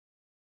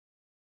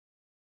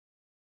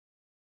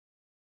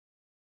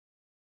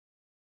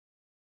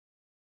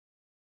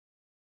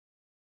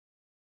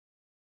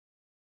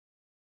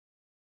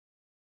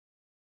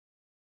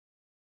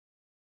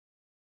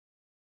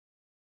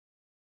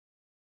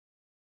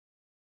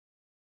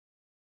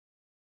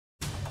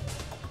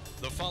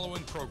The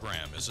following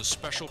program is a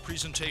special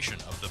presentation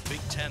of the Big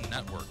Ten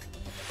Network,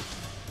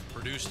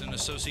 produced in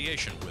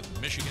association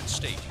with Michigan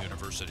State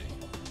University.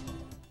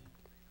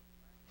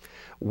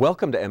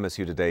 Welcome to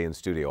MSU Today in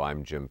Studio.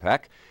 I'm Jim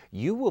Peck.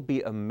 You will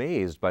be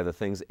amazed by the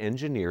things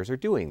engineers are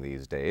doing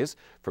these days.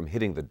 From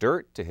hitting the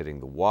dirt to hitting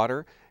the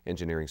water,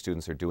 engineering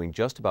students are doing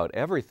just about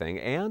everything,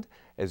 and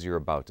as you're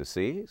about to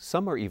see,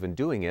 some are even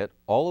doing it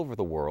all over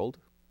the world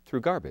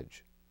through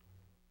garbage.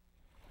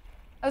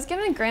 I was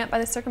given a grant by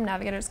the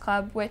Circumnavigators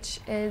Club,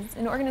 which is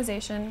an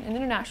organization, an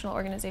international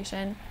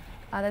organization,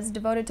 that's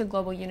devoted to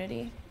global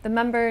unity. The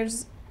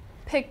members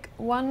pick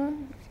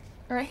one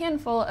or a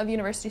handful of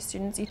university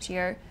students each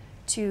year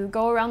to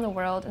go around the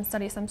world and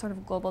study some sort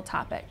of global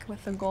topic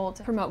with the goal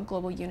to promote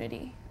global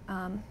unity.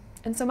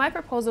 And so my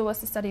proposal was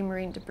to study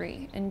marine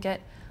debris and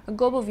get a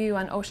global view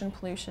on ocean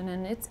pollution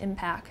and its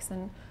impacts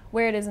and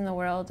where it is in the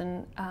world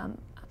and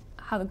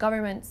how the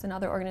governments and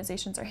other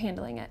organizations are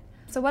handling it.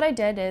 So what I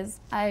did is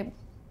I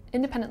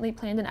independently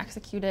planned and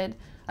executed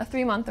a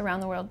 3-month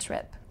around-the-world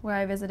trip where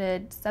I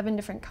visited 7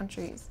 different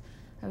countries.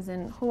 I was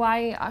in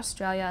Hawaii,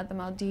 Australia, the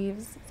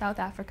Maldives, South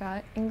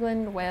Africa,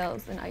 England,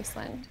 Wales, and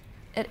Iceland.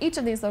 At each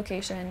of these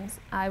locations,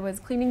 I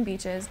was cleaning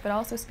beaches, but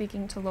also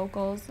speaking to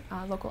locals,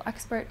 local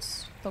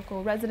experts,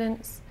 local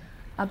residents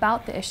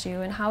about the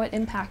issue and how it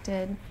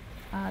impacted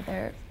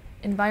their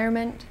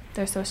environment,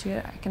 their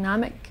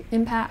socioeconomic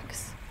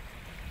impacts.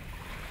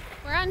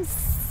 We're on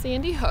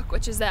Sandy Hook,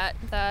 which is at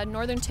the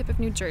northern tip of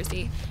New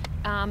Jersey.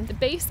 The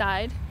bay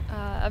side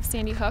of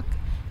Sandy Hook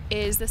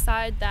is the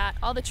side that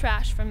all the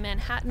trash from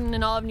Manhattan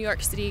and all of New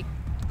York City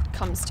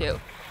comes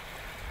to.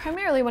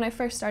 Primarily, when I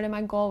first started,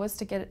 my goal was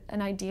to get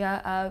an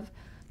idea of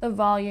the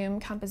volume,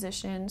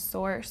 composition,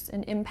 source,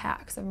 and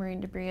impacts of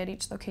marine debris at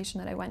each location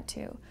that I went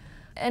to.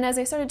 And as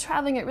I started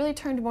traveling, it really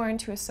turned more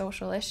into a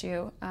social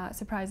issue,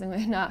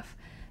 surprisingly enough.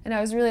 And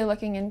I was really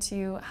looking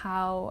into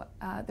how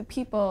the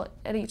people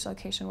at each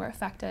location were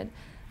affected,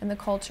 and the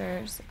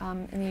cultures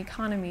and the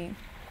economy,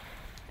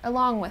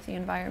 along with the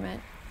environment.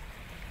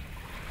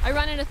 I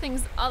run into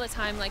things all the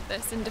time like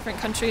this in different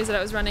countries that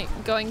I was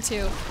going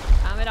to.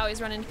 I'd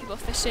always run into people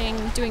fishing,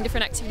 doing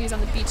different activities on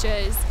the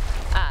beaches.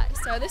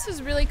 So this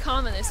was really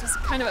common. This was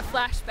kind of a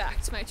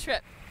flashback to my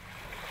trip.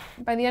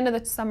 By the end of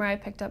the summer, I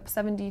picked up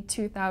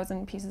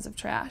 72,000 pieces of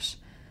trash.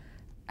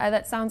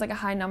 That sounds like a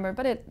high number,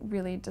 but it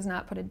really does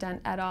not put a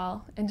dent at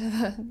all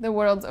into the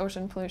world's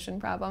ocean pollution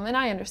problem, and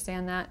I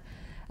understand that.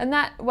 And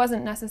that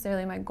wasn't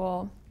necessarily my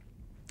goal.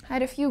 I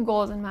had a few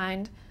goals in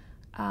mind.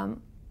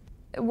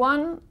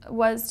 One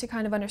was to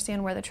kind of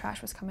understand where the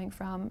trash was coming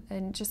from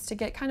and just to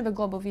get kind of a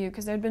global view,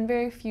 because there had been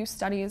very few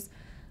studies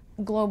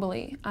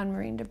globally on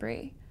marine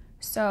debris.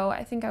 So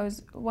I think I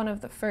was one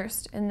of the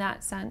first in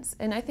that sense,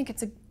 and I think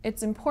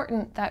it's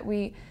important that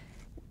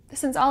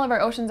since all of our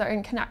oceans are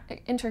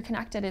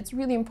interconnected, it's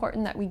really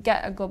important that we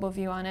get a global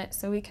view on it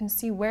so we can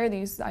see where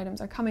these items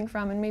are coming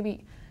from and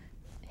maybe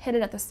hit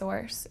it at the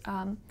source.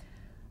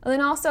 And then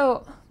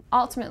also,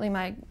 ultimately,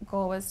 my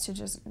goal was to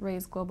just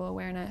raise global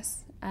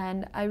awareness.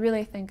 And I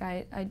really think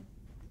I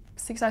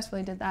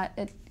successfully did that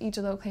at each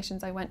of the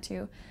locations I went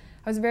to.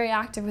 I was very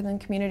active within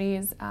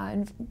communities.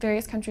 In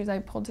various countries, I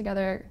pulled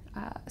together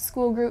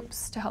school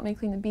groups to help me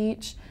clean the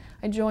beach.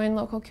 I joined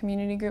local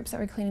community groups that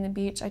were cleaning the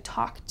beach. I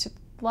talked to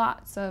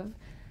lots of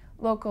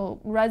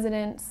local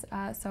residents,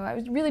 so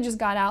I really just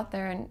got out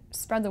there and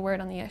spread the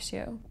word on the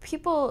issue.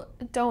 People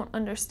don't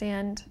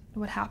understand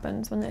what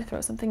happens when they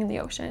throw something in the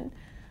ocean.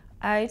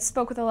 I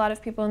spoke with a lot of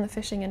people in the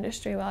fishing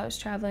industry while I was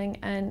traveling,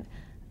 and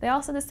they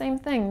all said the same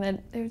thing,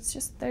 that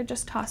they're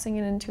just tossing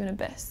it into an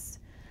abyss.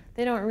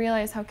 They don't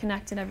realize how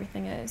connected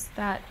everything is,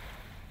 that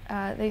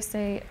they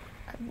say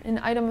an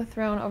item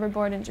thrown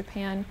overboard in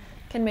Japan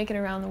can make it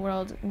around the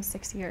world in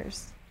 6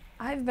 years.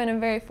 I've been a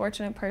very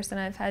fortunate person.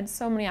 I've had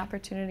so many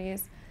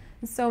opportunities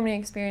and so many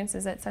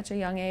experiences at such a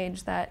young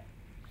age that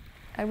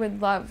I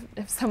would love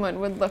if someone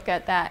would look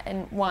at that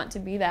and want to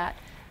be that,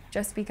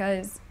 just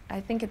because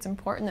I think it's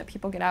important that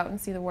people get out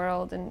and see the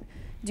world and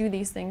do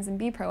these things and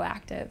be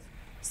proactive.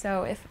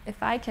 So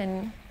if I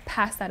can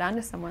pass that on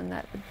to someone,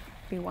 that would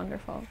be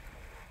wonderful.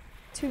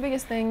 2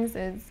 biggest things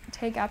is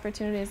take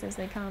opportunities as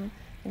they come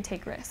and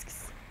take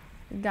risks.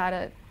 You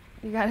gotta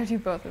do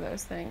both of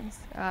those things.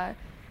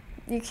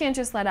 You can't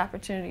just let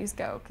opportunities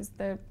go, because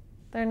they're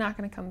not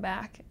going to come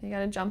back. You got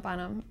to jump on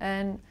them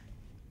and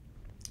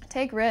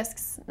take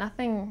risks.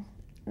 Nothing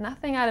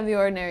out of the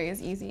ordinary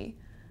is easy,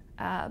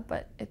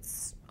 but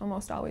it's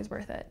almost always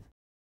worth it.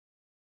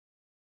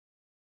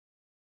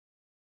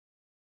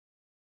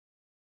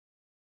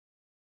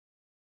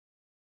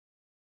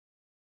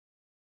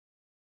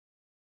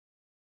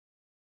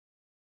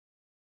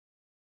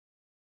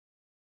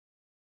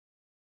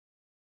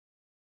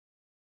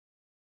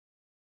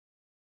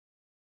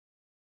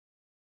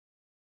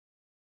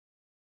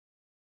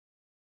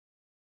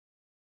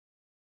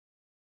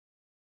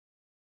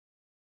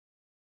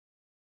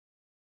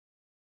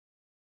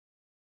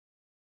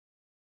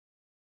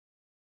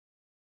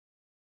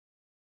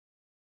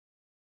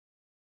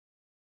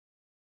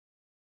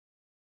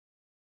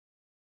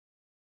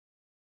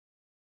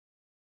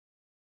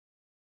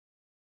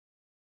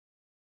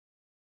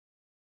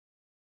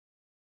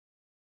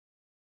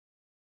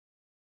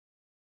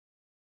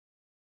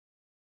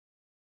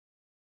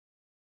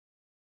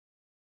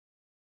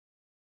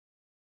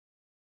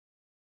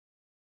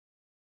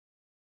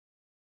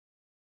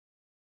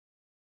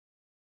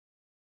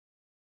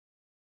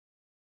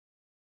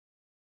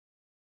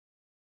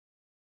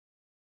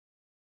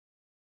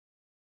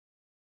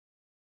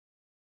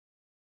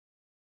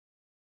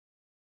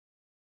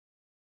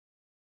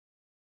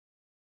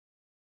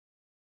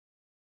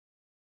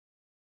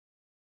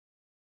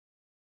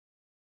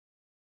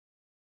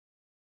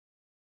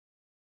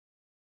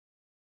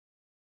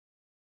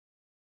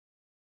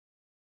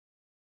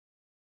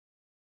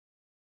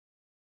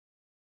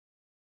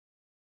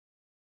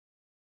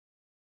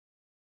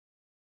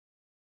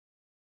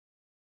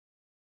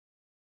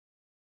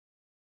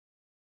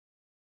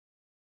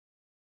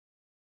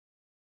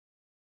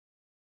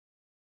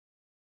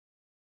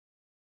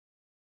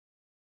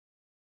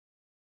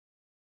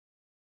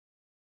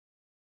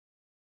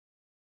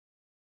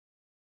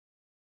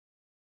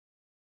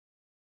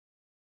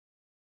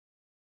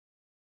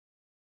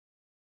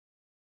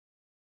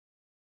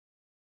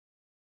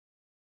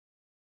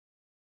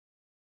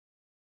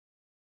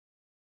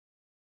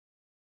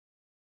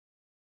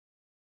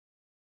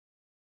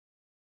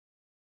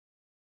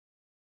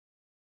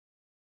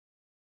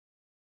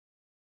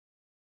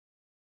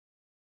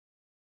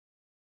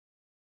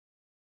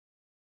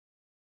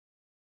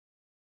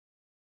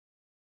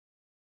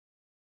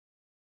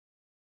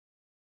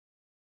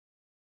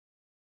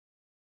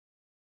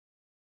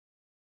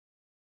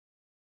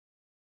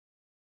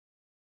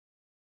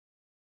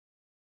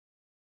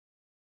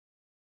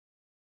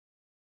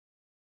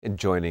 And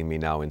joining me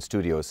now in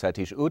studio is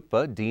Satish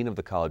Udpa, Dean of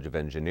the College of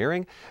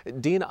Engineering.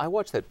 Dean, I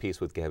watched that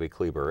piece with Gabby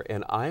Kleber,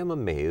 and I am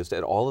amazed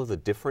at all of the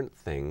different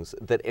things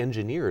that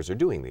engineers are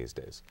doing these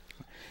days.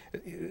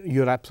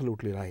 You're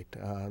absolutely right.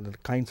 The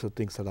kinds of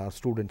things that our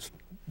students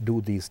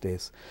do these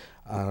days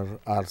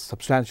are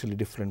substantially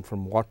different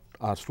from what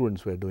our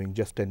students were doing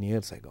just 10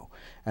 years ago.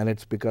 And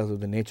it's because of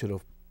the nature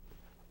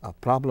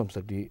of problems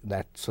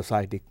that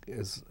society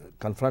is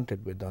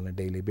confronted with on a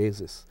daily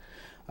basis.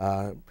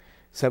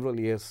 Several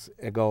years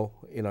ago,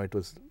 it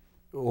was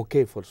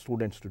okay for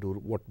students to do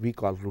what we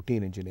call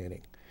routine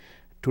engineering.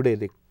 Today,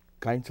 the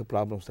kinds of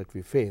problems that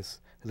we face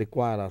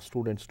require our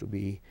students to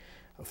be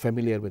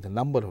familiar with a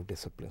number of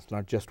disciplines,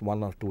 not just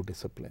one or two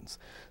disciplines.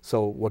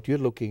 So what you're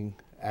looking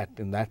at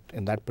in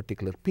that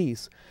particular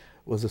piece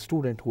was a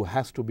student who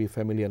has to be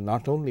familiar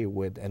not only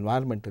with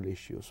environmental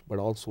issues, but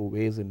also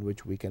ways in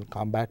which we can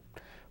combat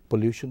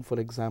pollution, for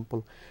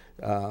example,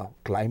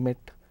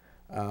 climate,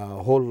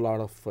 a whole lot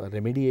of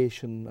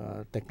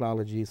remediation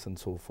technologies and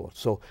so forth.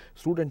 So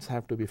students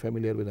have to be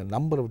familiar with a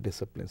number of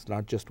disciplines,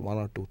 not just one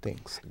or two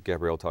things.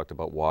 Gabrielle talked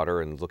about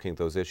water and looking at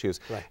those issues.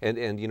 Right. And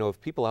if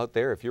people out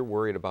there, if you're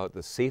worried about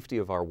the safety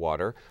of our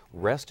water,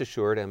 rest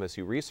assured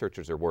MSU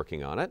researchers are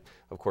working on it.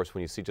 Of course,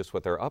 when you see just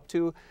what they're up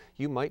to,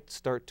 you might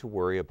start to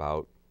worry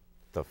about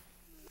the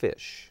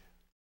fish.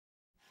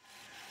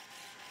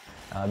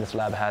 This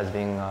lab has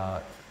been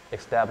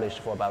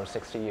established for about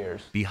 60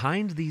 years.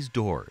 Behind these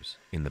doors,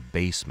 in the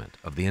basement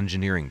of the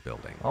engineering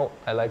building, Oh,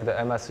 I like the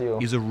MSU.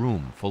 is a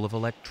room full of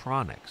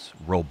electronics,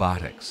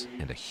 robotics,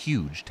 and a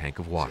huge tank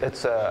of water.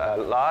 It's a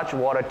large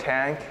water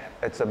tank.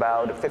 It's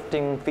about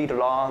 15 feet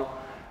long,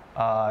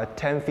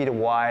 10 feet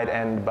wide,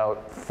 and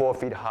about 4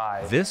 feet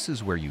high. This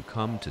is where you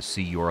come to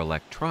see your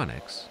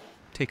electronics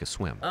take a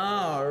swim.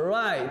 All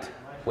right.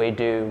 We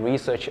do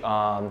research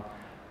on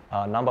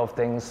a number of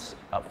things,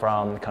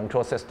 from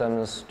control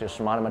systems to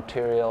smart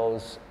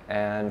materials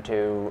and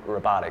to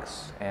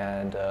robotics.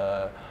 And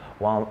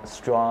one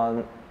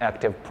strong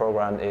active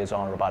program is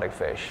on robotic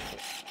fish.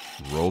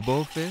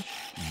 RoboFish?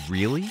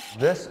 Really?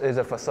 This is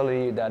a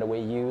facility that we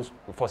use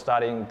for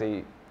studying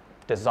the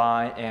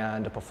design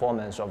and the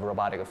performance of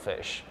robotic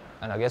fish.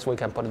 And I guess we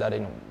can put that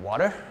in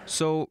water.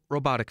 So,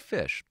 robotic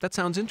fish, that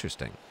sounds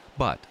interesting.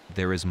 But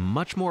there is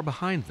much more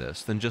behind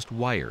this than just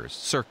wires,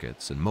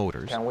 circuits, and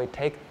motors. Can we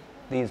take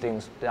these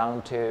things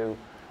down to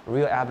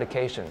real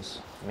applications,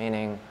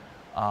 meaning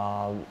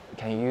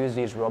can you use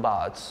these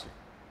robots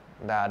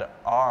that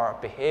are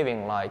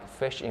behaving like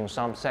fish in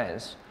some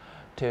sense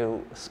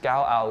to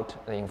scout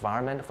out the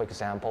environment, for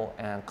example,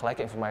 and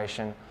collect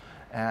information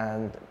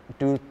and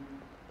do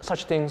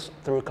such things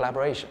through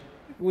collaboration.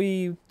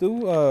 We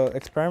do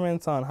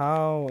experiments on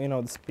how,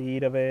 the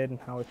speed of it and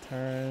how it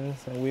turns,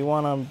 and we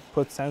want to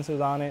put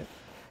sensors on it,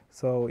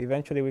 so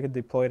eventually we could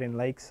deploy it in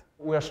lakes.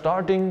 We're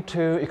starting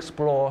to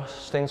explore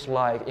things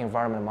like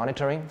environment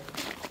monitoring.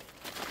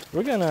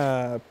 We're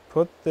gonna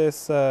put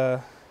this,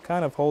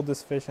 kind of hold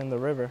this fish in the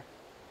river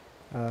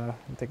and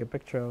take a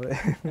picture of it.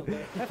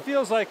 That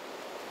feels like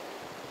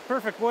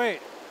perfect weight,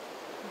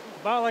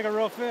 about like a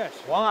real fish.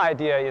 One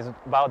idea is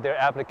about their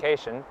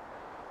application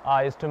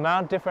is to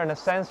mount different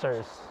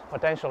sensors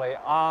potentially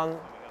on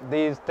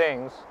these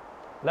things,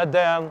 let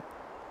them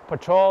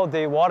patrol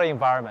the water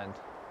environment.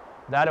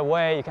 That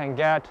way you can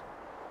get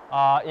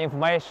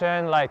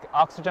information like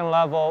oxygen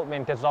level,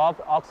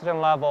 dissolved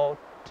oxygen level,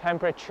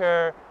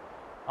 temperature,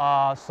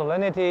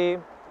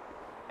 salinity,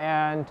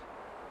 and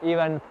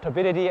even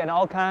turbidity and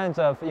all kinds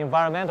of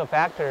environmental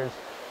factors.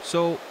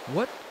 So,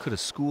 what could a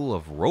school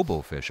of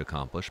RoboFish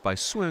accomplish by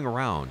swimming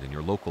around in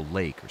your local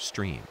lake or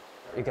stream?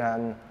 You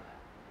can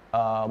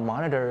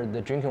monitor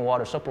the drinking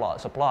water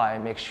supply,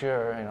 make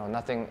sure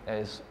nothing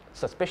is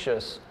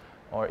suspicious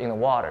or in the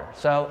water.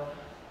 So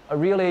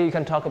really you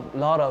can talk a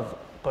lot of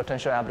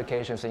potential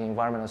applications in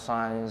environmental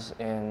science,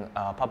 in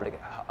public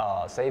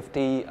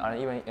safety, and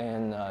even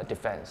in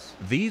defense.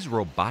 These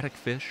robotic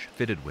fish,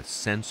 fitted with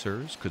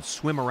sensors, could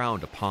swim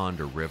around a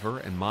pond or river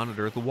and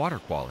monitor the water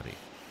quality.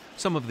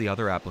 Some of the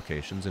other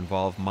applications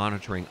involve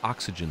monitoring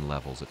oxygen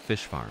levels at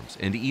fish farms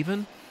and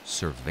even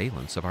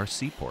surveillance of our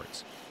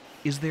seaports.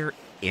 Is there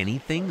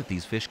anything that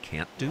these fish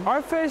can't do?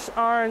 Our fish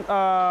aren't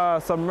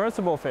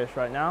submersible fish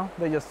right now.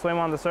 They just swim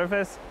on the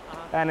surface.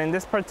 And in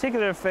this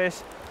particular fish,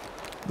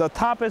 the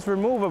top is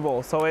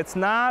removable, so it's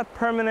not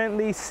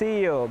permanently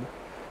sealed.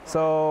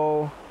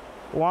 So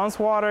once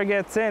water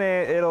gets in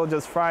it, it'll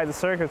just fry the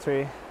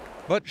circuitry.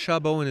 But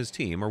Chabot and his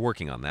team are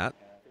working on that.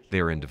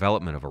 They're in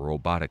development of a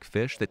robotic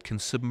fish that can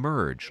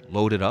submerge,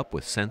 loaded up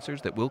with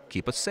sensors that will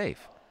keep us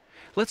safe.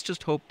 Let's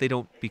just hope they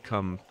don't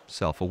become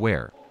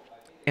self-aware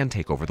and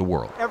take over the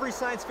world. Every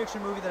science fiction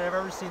movie that I've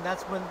ever seen,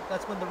 that's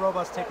when the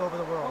robots take over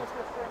the world.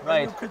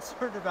 Right. Are you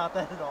concerned about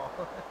that at all?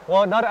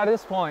 Well, not at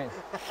this point.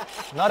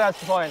 Not at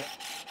this point.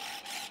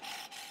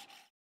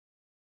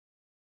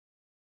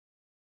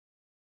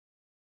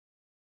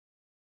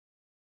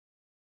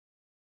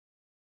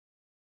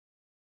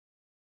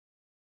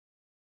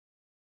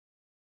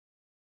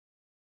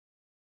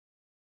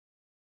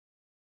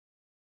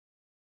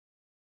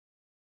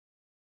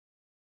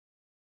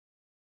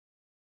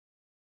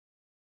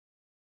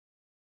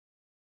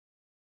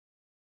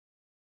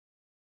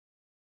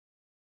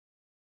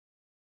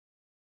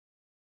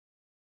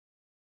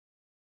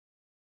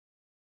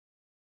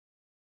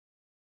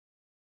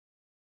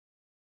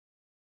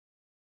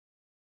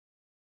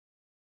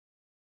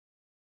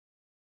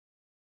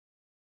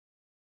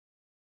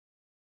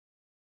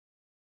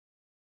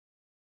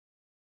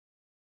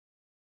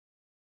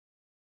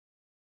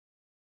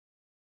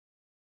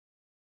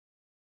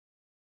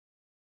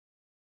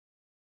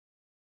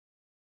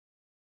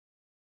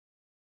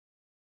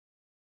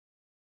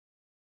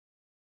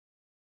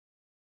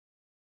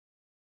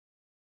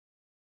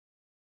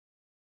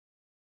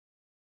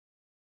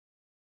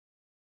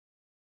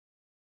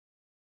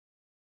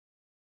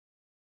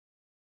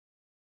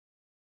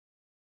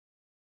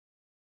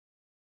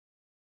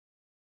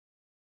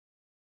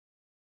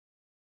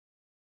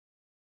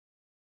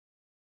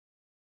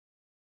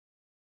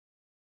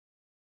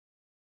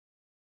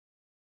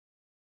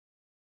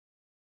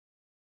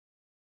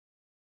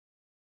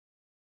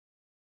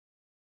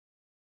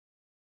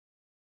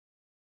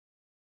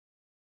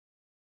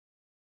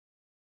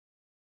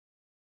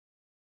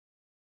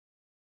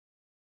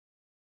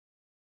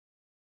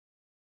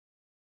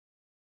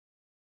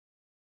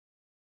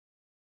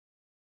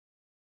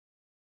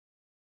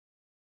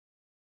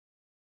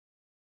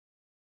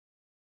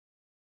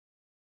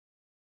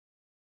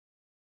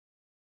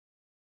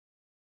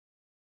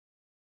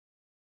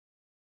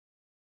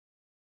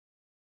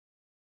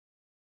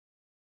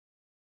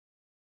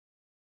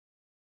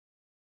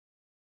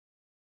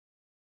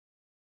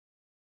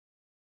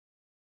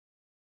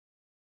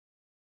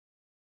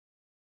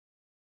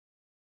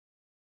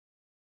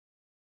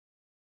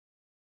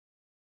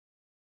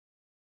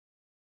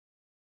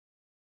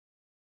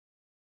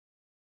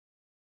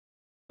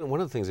 One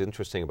of the things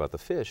interesting about the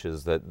fish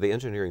is that the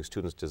engineering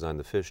students designed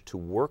the fish to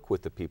work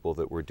with the people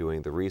that were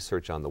doing the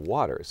research on the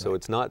water. So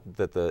it's not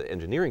that the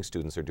engineering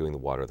students are doing the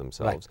water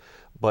themselves,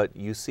 but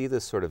you see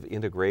this sort of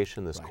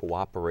integration, this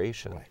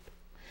cooperation.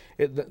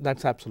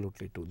 That's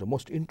absolutely true. The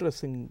most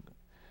interesting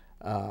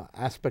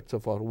aspects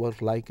of our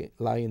work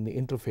lie in the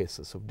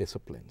interfaces of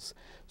disciplines.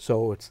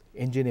 So it's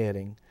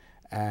engineering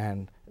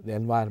and the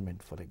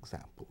environment, for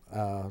example.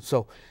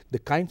 So the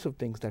kinds of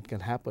things that can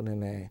happen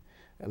in a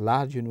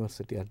large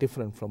university are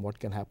different from what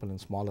can happen in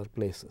smaller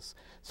places.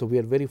 So we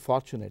are very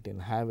fortunate in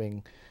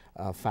having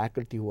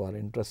faculty who are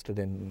interested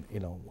in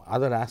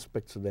other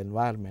aspects of the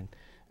environment,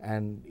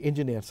 and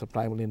engineers are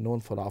primarily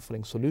known for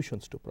offering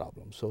solutions to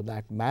problems. So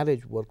that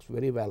marriage works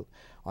very well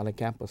on a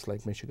campus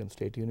like Michigan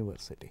State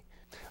University.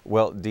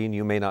 Well, Dean,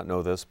 you may not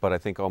know this, but I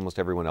think almost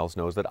everyone else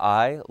knows that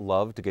I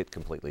love to get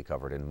completely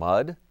covered in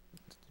mud.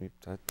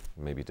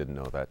 Maybe you didn't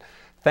know that.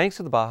 Thanks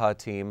to the Baja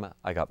team,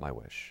 I got my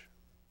wish.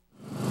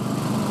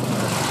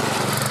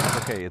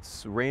 Okay,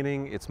 it's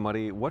raining, it's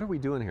muddy. What are we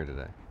doing here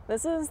today?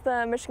 This is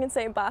the Michigan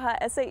State Baja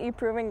SAE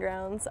Proving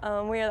Grounds.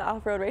 We are the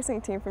off-road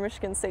racing team for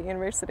Michigan State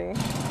University.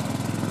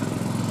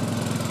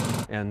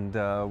 And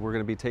we're going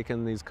to be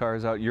taking these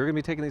cars out. You're going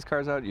to be taking these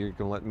cars out? You're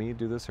going to let me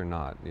do this or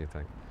not, do you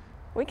think?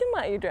 We can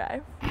let you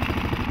drive. We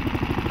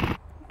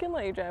can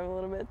let you drive a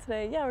little bit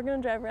today. Yeah, we're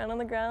going to drive around on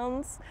the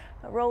grounds,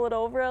 roll it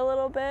over a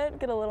little bit,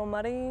 get a little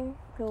muddy,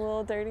 get a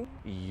little dirty.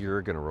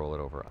 You're going to roll it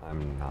over.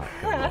 I'm not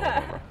going to roll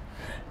it over.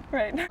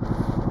 Right.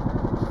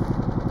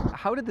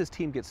 How did this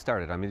team get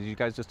started? I mean, did you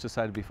guys just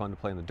decide it'd be fun to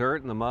play in the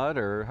dirt and the mud,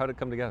 or how did it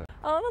come together?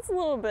 Oh, that's a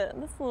little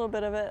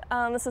bit of it.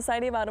 The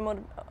Society of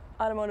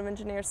Automotive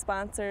Engineers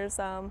sponsors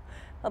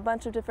a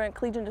bunch of different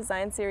collegiate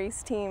design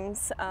series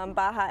teams,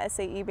 Baja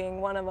SAE being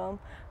one of them.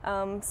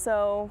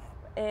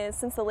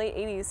 Since the late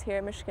 80s here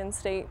at Michigan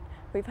State,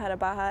 we've had a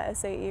Baja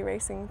SAE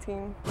racing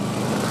team.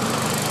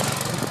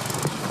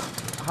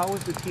 How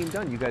is the team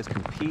done? You guys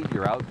compete,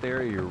 you're out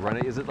there, you're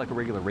running. Is it like a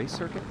regular race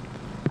circuit?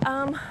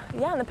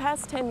 Yeah, in the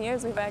past 10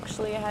 years, we've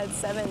actually had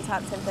 7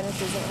 top 10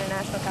 finishes in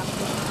international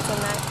competitions, and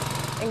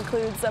that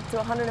includes up to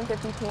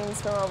 150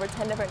 teams from over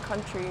 10 different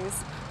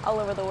countries all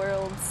over the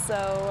world.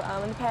 So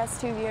in the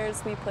past 2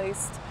 years, we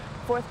placed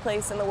 4th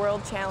place in the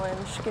World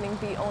Challenge, getting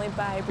beat only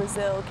by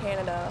Brazil,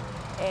 Canada,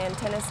 and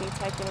Tennessee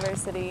Tech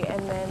University.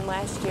 And then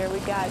last year, we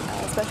got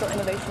a Special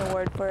Innovation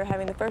Award for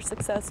having the first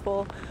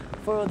successful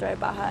four-wheel drive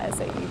Baja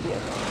SAE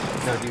vehicle.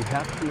 Now, do you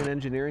have to be in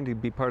engineering to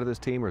be part of this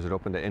team, or is it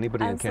open to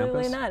anybody on campus?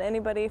 Absolutely not.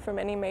 Anybody from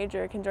any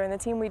major can join the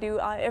team. We do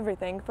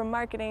everything from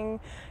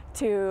marketing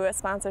to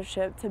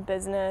sponsorship to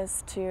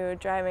business to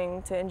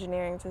driving to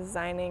engineering to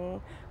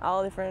designing,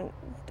 all different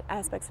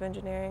aspects of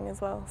engineering as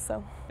well.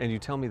 So. And you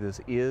tell me this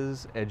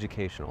is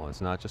educational.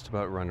 It's not just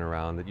about running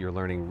around, that you're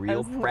learning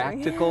real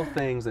practical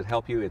things that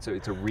help you. It's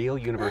a real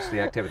university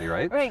activity,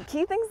 right? Right.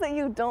 Key things that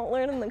you don't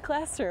learn in the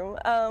classroom.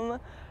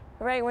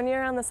 Right, when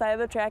you're on the side of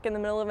the track in the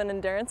middle of an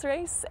endurance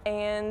race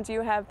and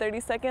you have 30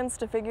 seconds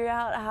to figure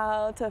out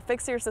how to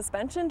fix your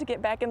suspension to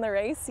get back in the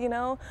race, you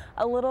know,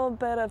 a little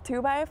bit of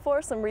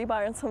 2x4, some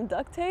rebar and some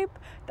duct tape,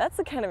 that's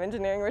the kind of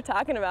engineering we're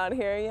talking about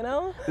here, you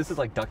know? This is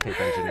like duct tape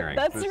engineering.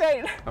 That's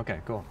right. Okay,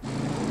 cool.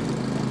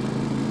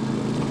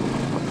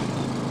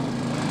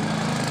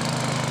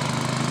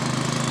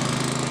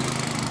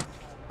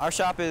 Our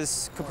shop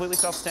is completely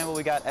self-sustainable.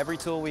 We got every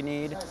tool we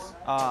need,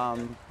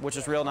 which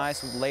is real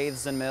nice, with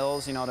lathes and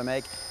mills, you know, to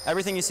make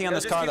everything you see on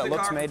this car that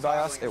looks made by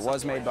us, it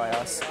was made by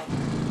us.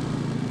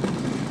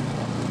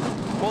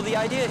 Well, the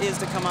idea is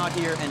to come out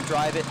here and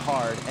drive it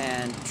hard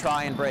and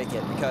try and break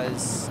it,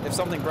 because if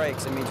something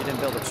breaks, it means you didn't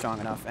build it strong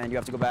enough and you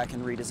have to go back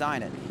and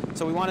redesign it.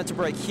 So we wanted to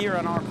break here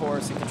on our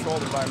course in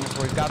controlled environments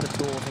where we've got the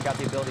tools and got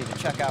the ability to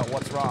check out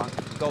what's wrong,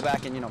 go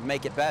back and, you know,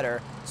 make it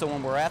better. So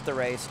when we're at the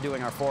race,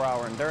 doing our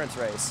 4-hour endurance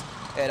race,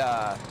 we're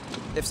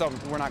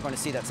not going to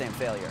see that same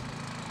failure.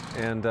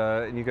 And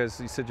you guys,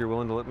 you said you're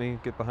willing to let me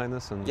get behind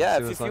this? And yeah,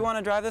 if you want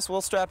to drive this, we'll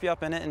strap you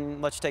up in it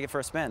and let you take it for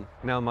a spin.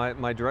 Now,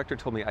 my director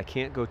told me I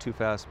can't go too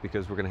fast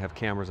because we're going to have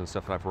cameras and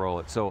stuff that I have to roll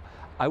it. So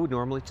I would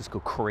normally just go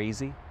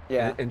crazy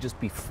and just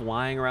be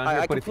flying around here.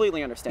 I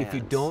completely understand. If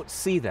you don't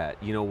see that,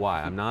 you know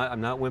why. I'm not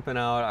wimping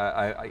out.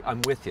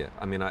 I'm with you.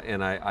 I mean,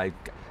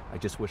 I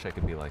just wish I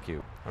could be like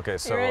you. Okay,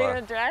 so you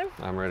ready to drive?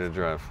 I'm ready to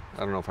drive. I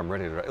don't know if I'm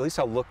ready to drive. At least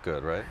I'll look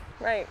good, right?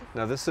 Right.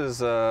 Now this is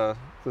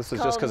just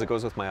because it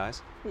goes with my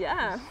eyes?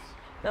 Yeah.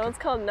 That one's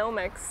called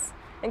Nomex.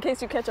 In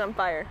case you catch on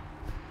fire,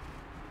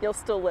 you'll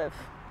still live.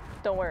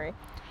 Don't worry.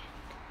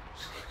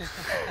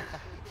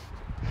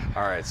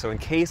 All right, so in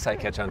case I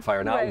catch on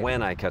fire, not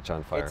when I catch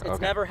on fire.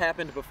 It's never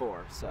happened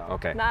before, so.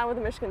 Okay. Not with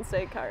a Michigan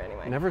State car,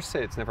 anyway. Never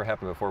say it's never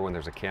happened before when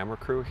there's a camera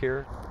crew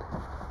here.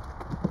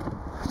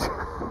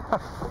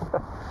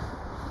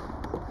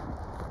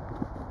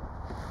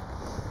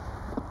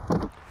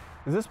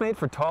 Is this made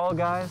for tall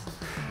guys?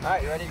 All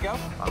right, you ready to go?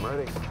 I'm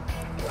ready.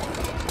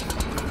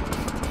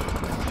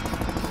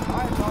 All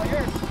right, it's all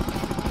yours.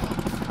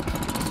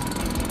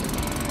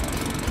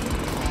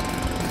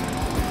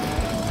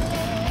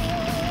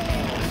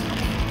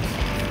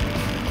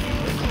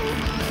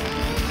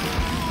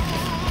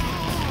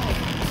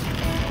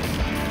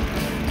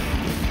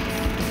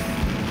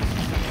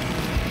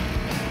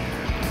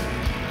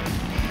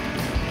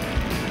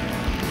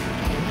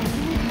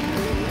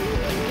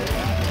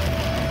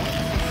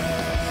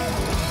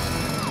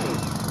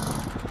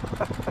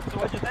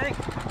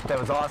 That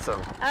was awesome.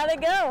 How'd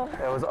it go?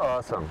 That was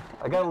awesome.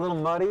 I got a little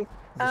muddy.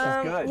 This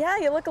is good. Yeah,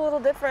 you look a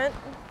little different.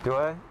 Do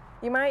I?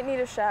 You might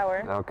need a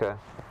shower. Okay.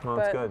 Well,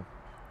 that's good.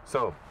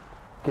 So,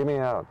 get me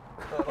out.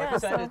 Like I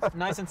said, it's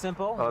nice and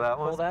simple. Oh, that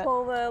one? Pull that.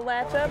 Pull the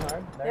latch up.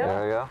 Yep.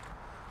 There you go.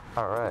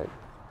 All right.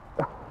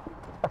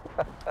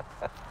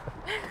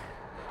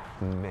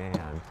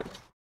 Man.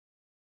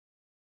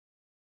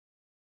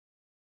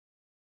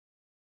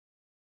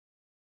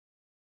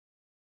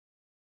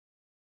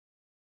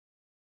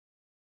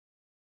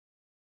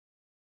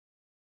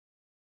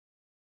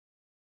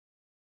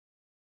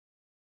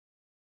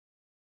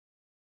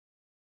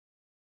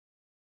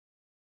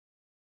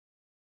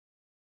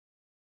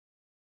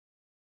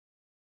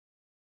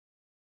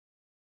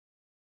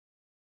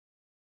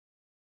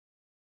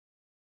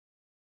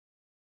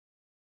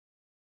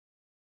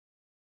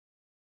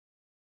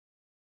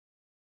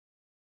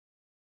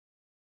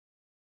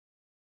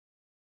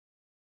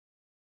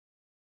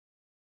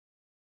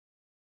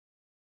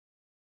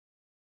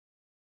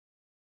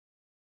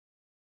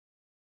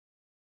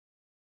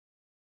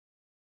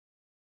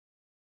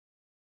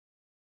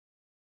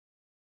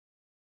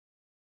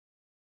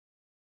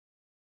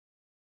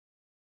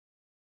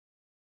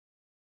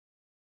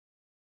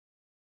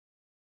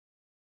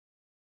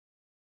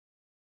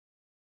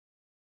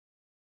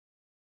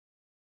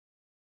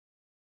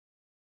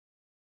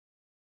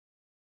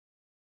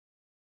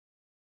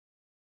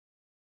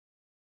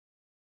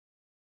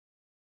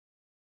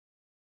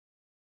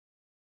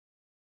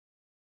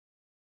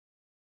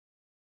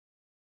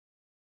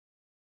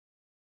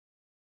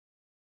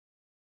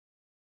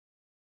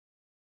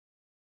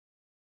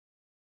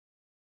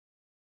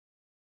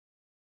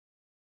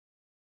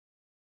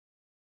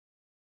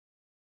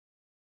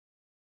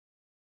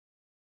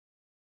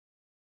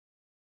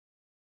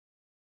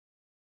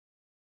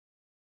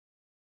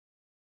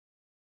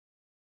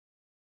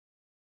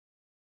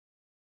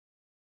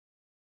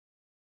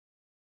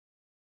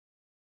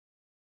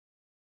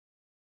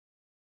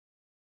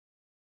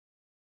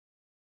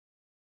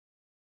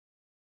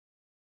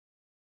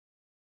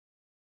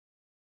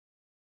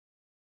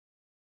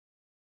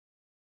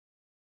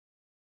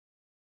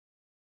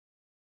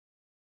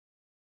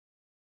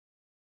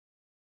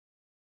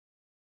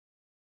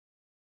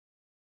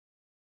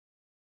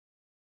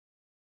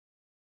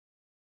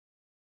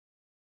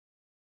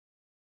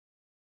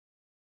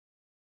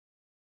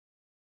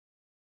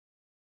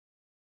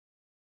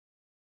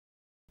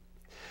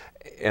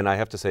 And I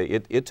have to say,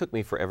 it took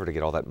me forever to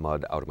get all that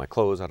mud out of my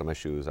clothes, out of my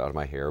shoes, out of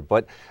my hair.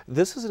 But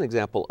this is an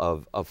example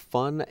of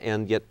fun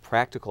and yet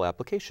practical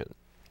application.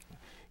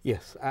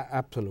 Yes,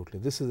 absolutely.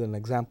 This is an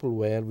example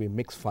where we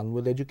mix fun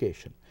with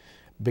education.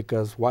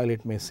 Because while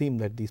it may seem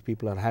that these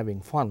people are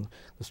having fun,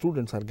 the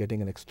students are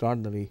getting an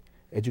extraordinary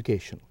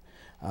education.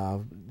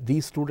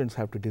 These students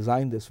have to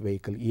design this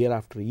vehicle year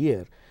after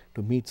year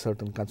to meet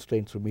certain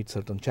constraints, to meet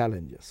certain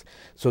challenges.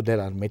 So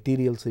there are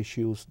materials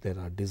issues, there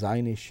are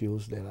design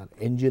issues, there are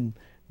engine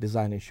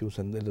design issues,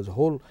 and there is a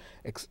whole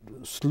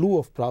slew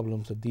of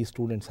problems that these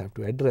students have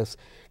to address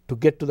to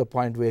get to the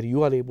point where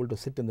you are able to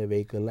sit in the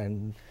vehicle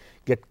and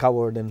get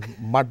covered in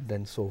mud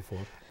and so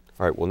forth.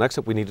 All right, well, next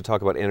up we need to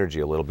talk about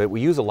energy a little bit.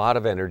 We use a lot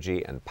of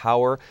energy and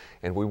power,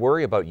 and we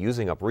worry about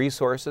using up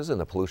resources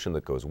and the pollution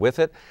that goes with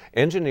it.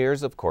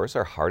 Engineers, of course,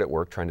 are hard at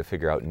work trying to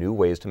figure out new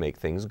ways to make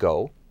things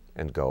go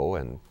and go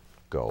and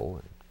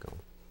go and go.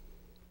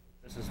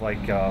 This is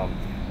like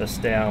the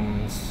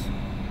stems,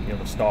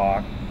 the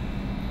stalk,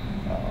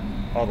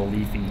 all the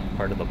leafy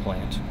part of the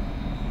plant.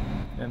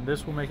 And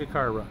this will make a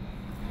car run.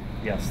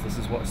 Yes, this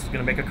is what's going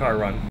to make a car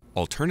run.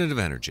 Alternative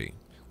energy.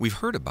 We've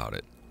heard about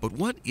it, but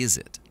what is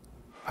it?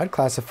 I'd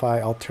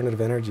classify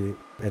alternative energy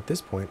at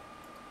this point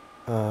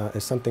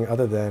as something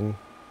other than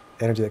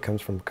energy that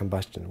comes from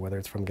combustion, whether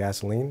it's from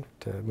gasoline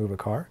to move a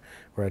car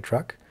or a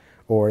truck,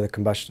 or the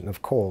combustion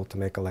of coal to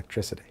make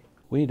electricity.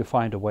 We need to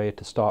find a way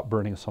to stop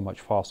burning so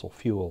much fossil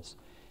fuels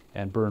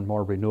and burn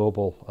more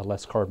renewable,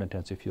 less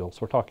carbon-intensive fuels. So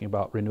we're talking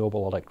about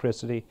renewable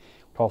electricity.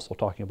 We're also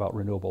talking about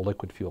renewable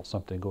liquid fuel,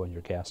 something to go in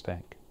your gas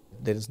tank.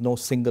 There is no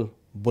single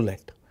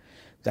bullet,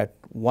 that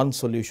one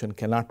solution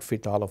cannot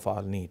fit all of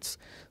our needs.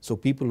 So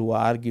people who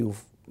argue,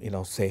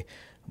 say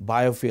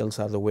biofuels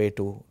are the way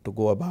to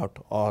go about,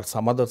 or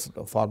some other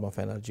form of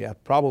energy, are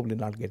probably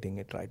not getting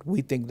it right.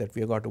 We think that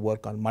we have got to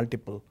work on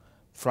multiple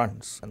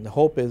fronts, and the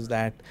hope is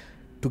that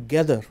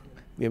together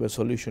we have a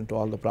solution to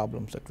all the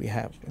problems that we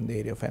have in the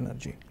area of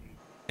energy.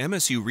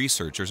 MSU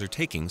researchers are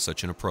taking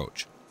such an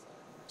approach.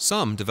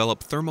 Some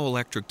develop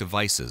thermoelectric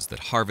devices that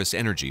harvest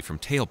energy from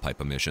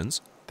tailpipe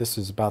emissions. This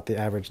is about the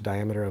average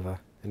diameter of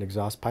an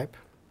exhaust pipe,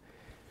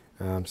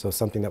 so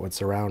something that would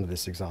surround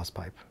this exhaust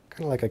pipe,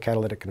 kind of like a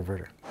catalytic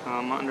converter.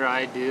 Under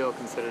ideal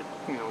considered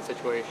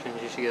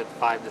situations, you should get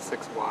 5 to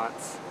 6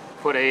 watts.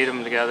 Put 8 of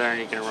them together and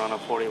you can run a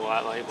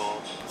 40-watt light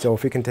bulb. So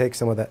if we can take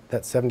some of that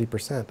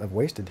 70% of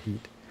wasted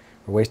heat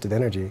or wasted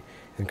energy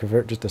and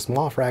convert just a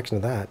small fraction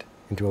of that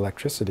into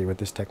electricity with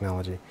this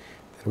technology,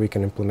 then we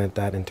can implement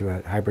that into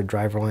a hybrid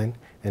driveline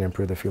and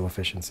improve the fuel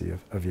efficiency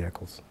of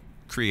vehicles.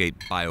 create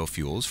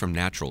biofuels from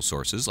natural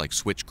sources like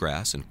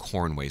switchgrass and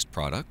corn waste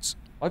products.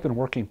 I've been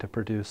working to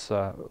produce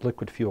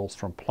liquid fuels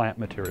from plant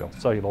material,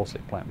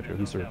 cellulosic plant material.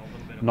 These are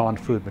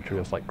non-food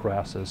materials like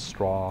grasses,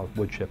 straw,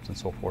 wood chips, and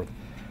so forth,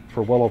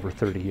 for well over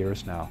 30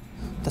 years now.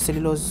 The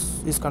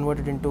cellulose is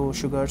converted into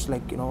sugars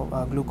like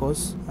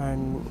glucose,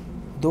 and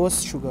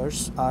those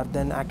sugars are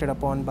then acted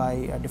upon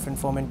by different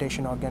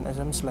fermentation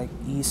organisms like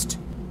yeast,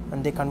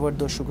 and they convert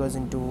those sugars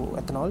into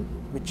ethanol,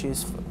 which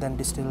is then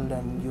distilled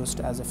and used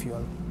as a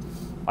fuel.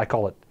 I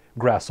call it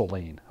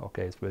grassoline.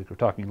 Okay, so we're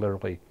talking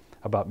literally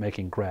about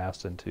making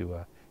grass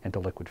into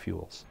liquid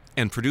fuels.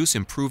 And produce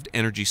improved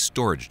energy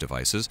storage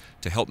devices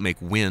to help make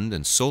wind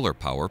and solar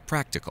power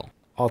practical.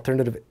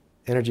 Alternative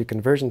energy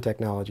conversion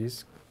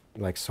technologies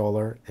like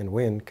solar and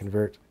wind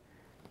convert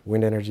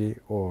wind energy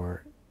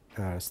or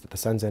the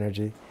sun's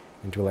energy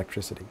into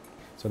electricity.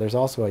 So there's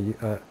also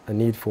a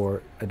need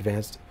for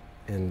advanced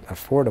and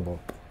affordable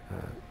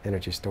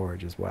energy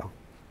storage as well.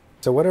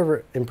 So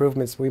whatever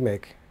improvements we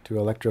make to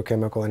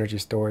electrochemical energy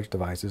storage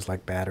devices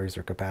like batteries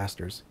or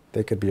capacitors,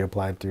 they could be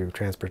applied to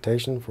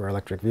transportation for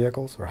electric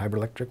vehicles or hybrid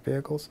electric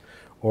vehicles,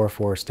 or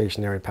for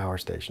stationary power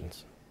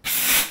stations.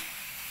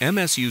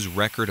 MSU's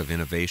record of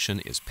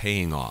innovation is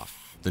paying off.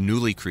 The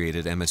newly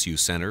created MSU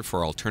Center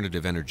for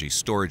Alternative Energy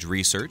Storage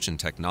Research and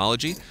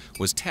Technology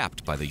was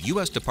tapped by the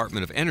U.S.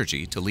 Department of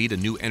Energy to lead a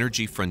new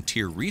Energy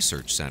Frontier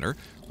Research Center,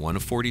 one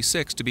of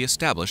 46 to be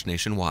established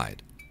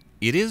nationwide.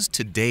 It is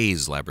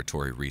today's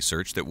laboratory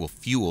research that will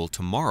fuel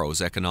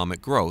tomorrow's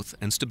economic growth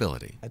and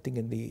stability. I think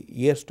in the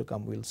years to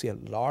come, we'll see a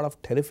lot of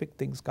terrific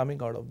things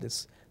coming out of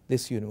this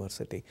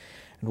university.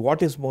 And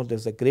what is more,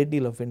 there's a great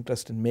deal of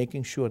interest in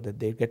making sure that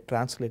they get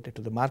translated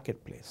to the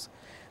marketplace,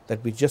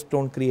 that we just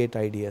don't create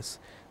ideas.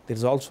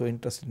 There's also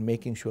interest in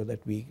making sure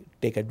that we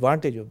take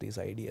advantage of these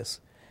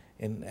ideas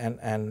and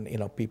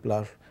people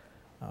are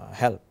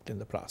helped in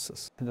the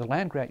process. And the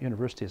land-grant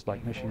universities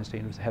like Michigan State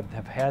University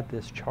have had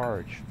this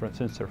charge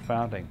since their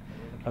founding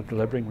of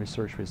delivering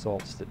research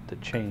results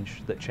that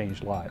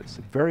change lives.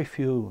 Very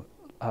few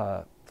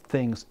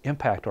things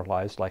impact our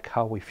lives, like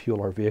how we fuel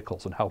our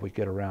vehicles and how we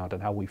get around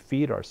and how we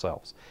feed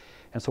ourselves.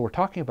 And so we're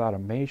talking about a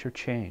major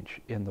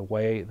change in the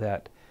way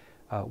that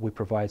we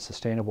provide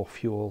sustainable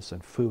fuels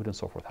and food and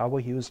so forth, how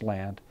we use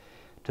land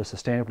to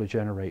sustainably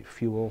generate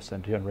fuels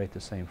and generate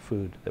the same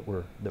food that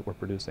we're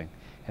producing,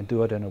 and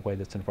do it in a way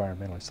that's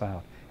environmentally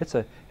sound. It's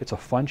a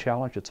fun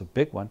challenge, it's a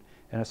big one,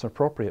 and it's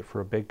appropriate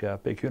for a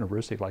big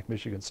university like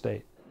Michigan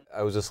State.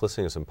 I was just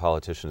listening to some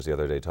politicians the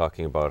other day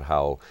talking about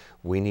how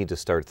we need to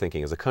start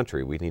thinking, as a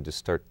country, we need to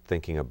start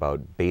thinking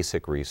about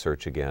basic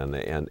research again,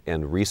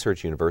 and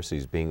research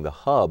universities being the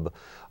hub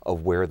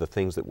of where the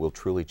things that will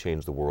truly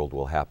change the world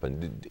will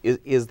happen.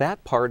 Is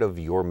that part of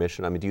your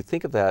mission? I mean, do you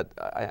think of that?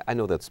 I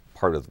know that's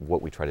part of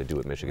what we try to do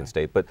at Michigan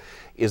State, but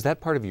is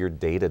that part of your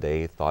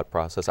day-to-day thought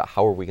process?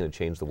 How are we going to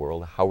change the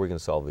world? How are we going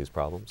to solve these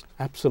problems?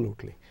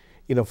 Absolutely.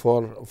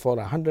 For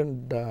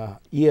 100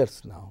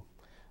 years now,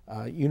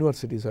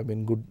 universities have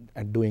been good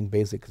at doing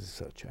basic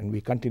research, and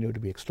we continue to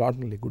be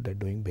extraordinarily good at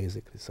doing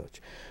basic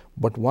research.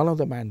 But one of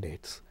the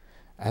mandates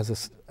as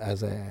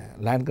a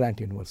land-grant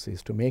university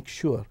is to make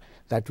sure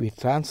that we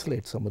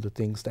translate some of the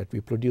things that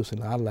we produce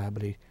in our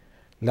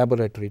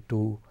laboratory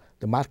to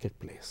the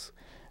marketplace.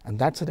 And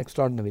that's an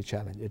extraordinary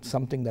challenge. It's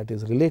something that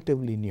is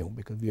relatively new,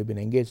 because we have been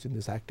engaged in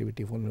this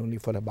activity only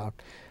for about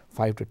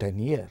 5 to 10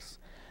 years,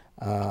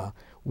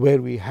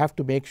 where we have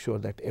to make sure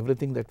that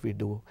everything that we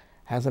do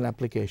has an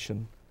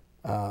application,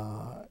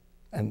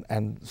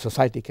 and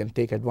society can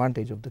take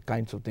advantage of the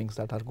kinds of things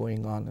that are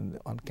going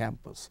on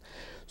campus.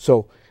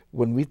 So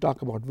when we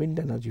talk about wind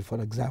energy,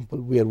 for example,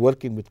 we are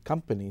working with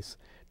companies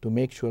to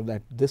make sure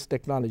that this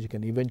technology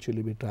can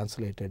eventually be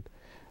translated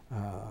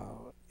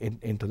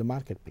into the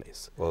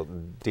marketplace. Well,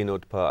 Dean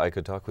Udpa, I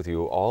could talk with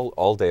you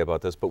all day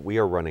about this, but we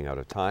are running out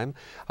of time.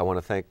 I want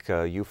to thank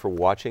you for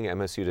watching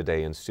MSU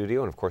Today in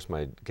Studio, and of course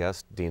my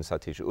guest, Dean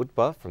Satish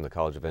Udpa from the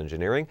College of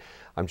Engineering.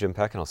 I'm Jim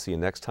Peck, and I'll see you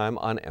next time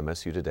on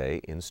MSU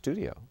Today in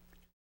Studio.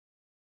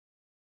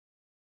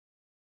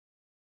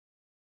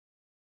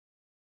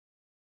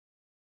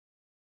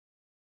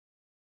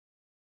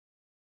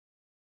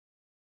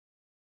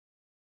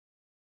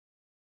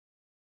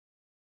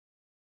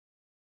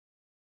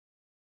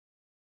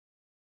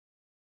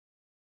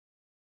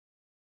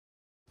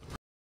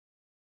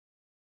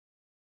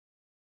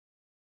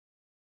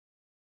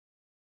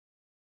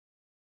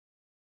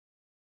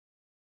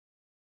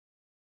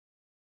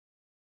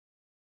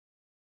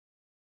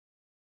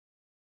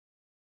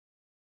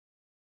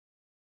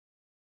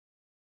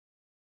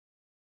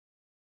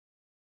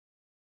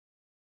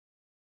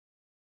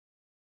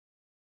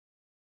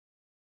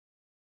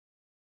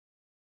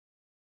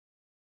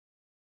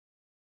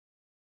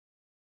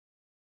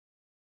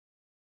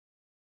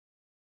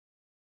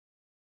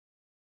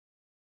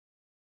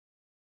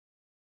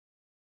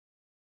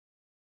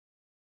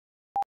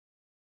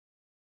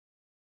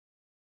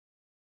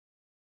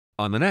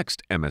 On the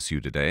next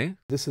MSU Today,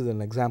 this is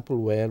an example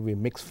where we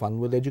mix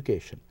fun with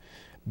education,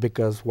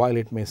 because while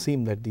it may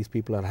seem that these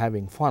people are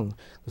having fun,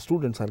 the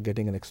students are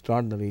getting an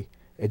extraordinary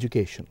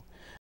education.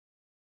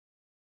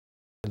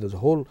 There's a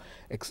whole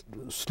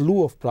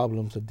slew of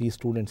problems that these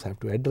students have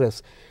to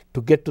address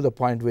to get to the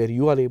point where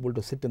you are able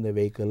to sit in the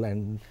vehicle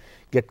and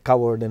get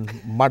covered in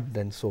mud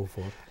and so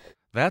forth.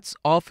 That's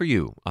all for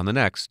you on the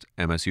next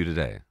MSU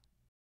Today.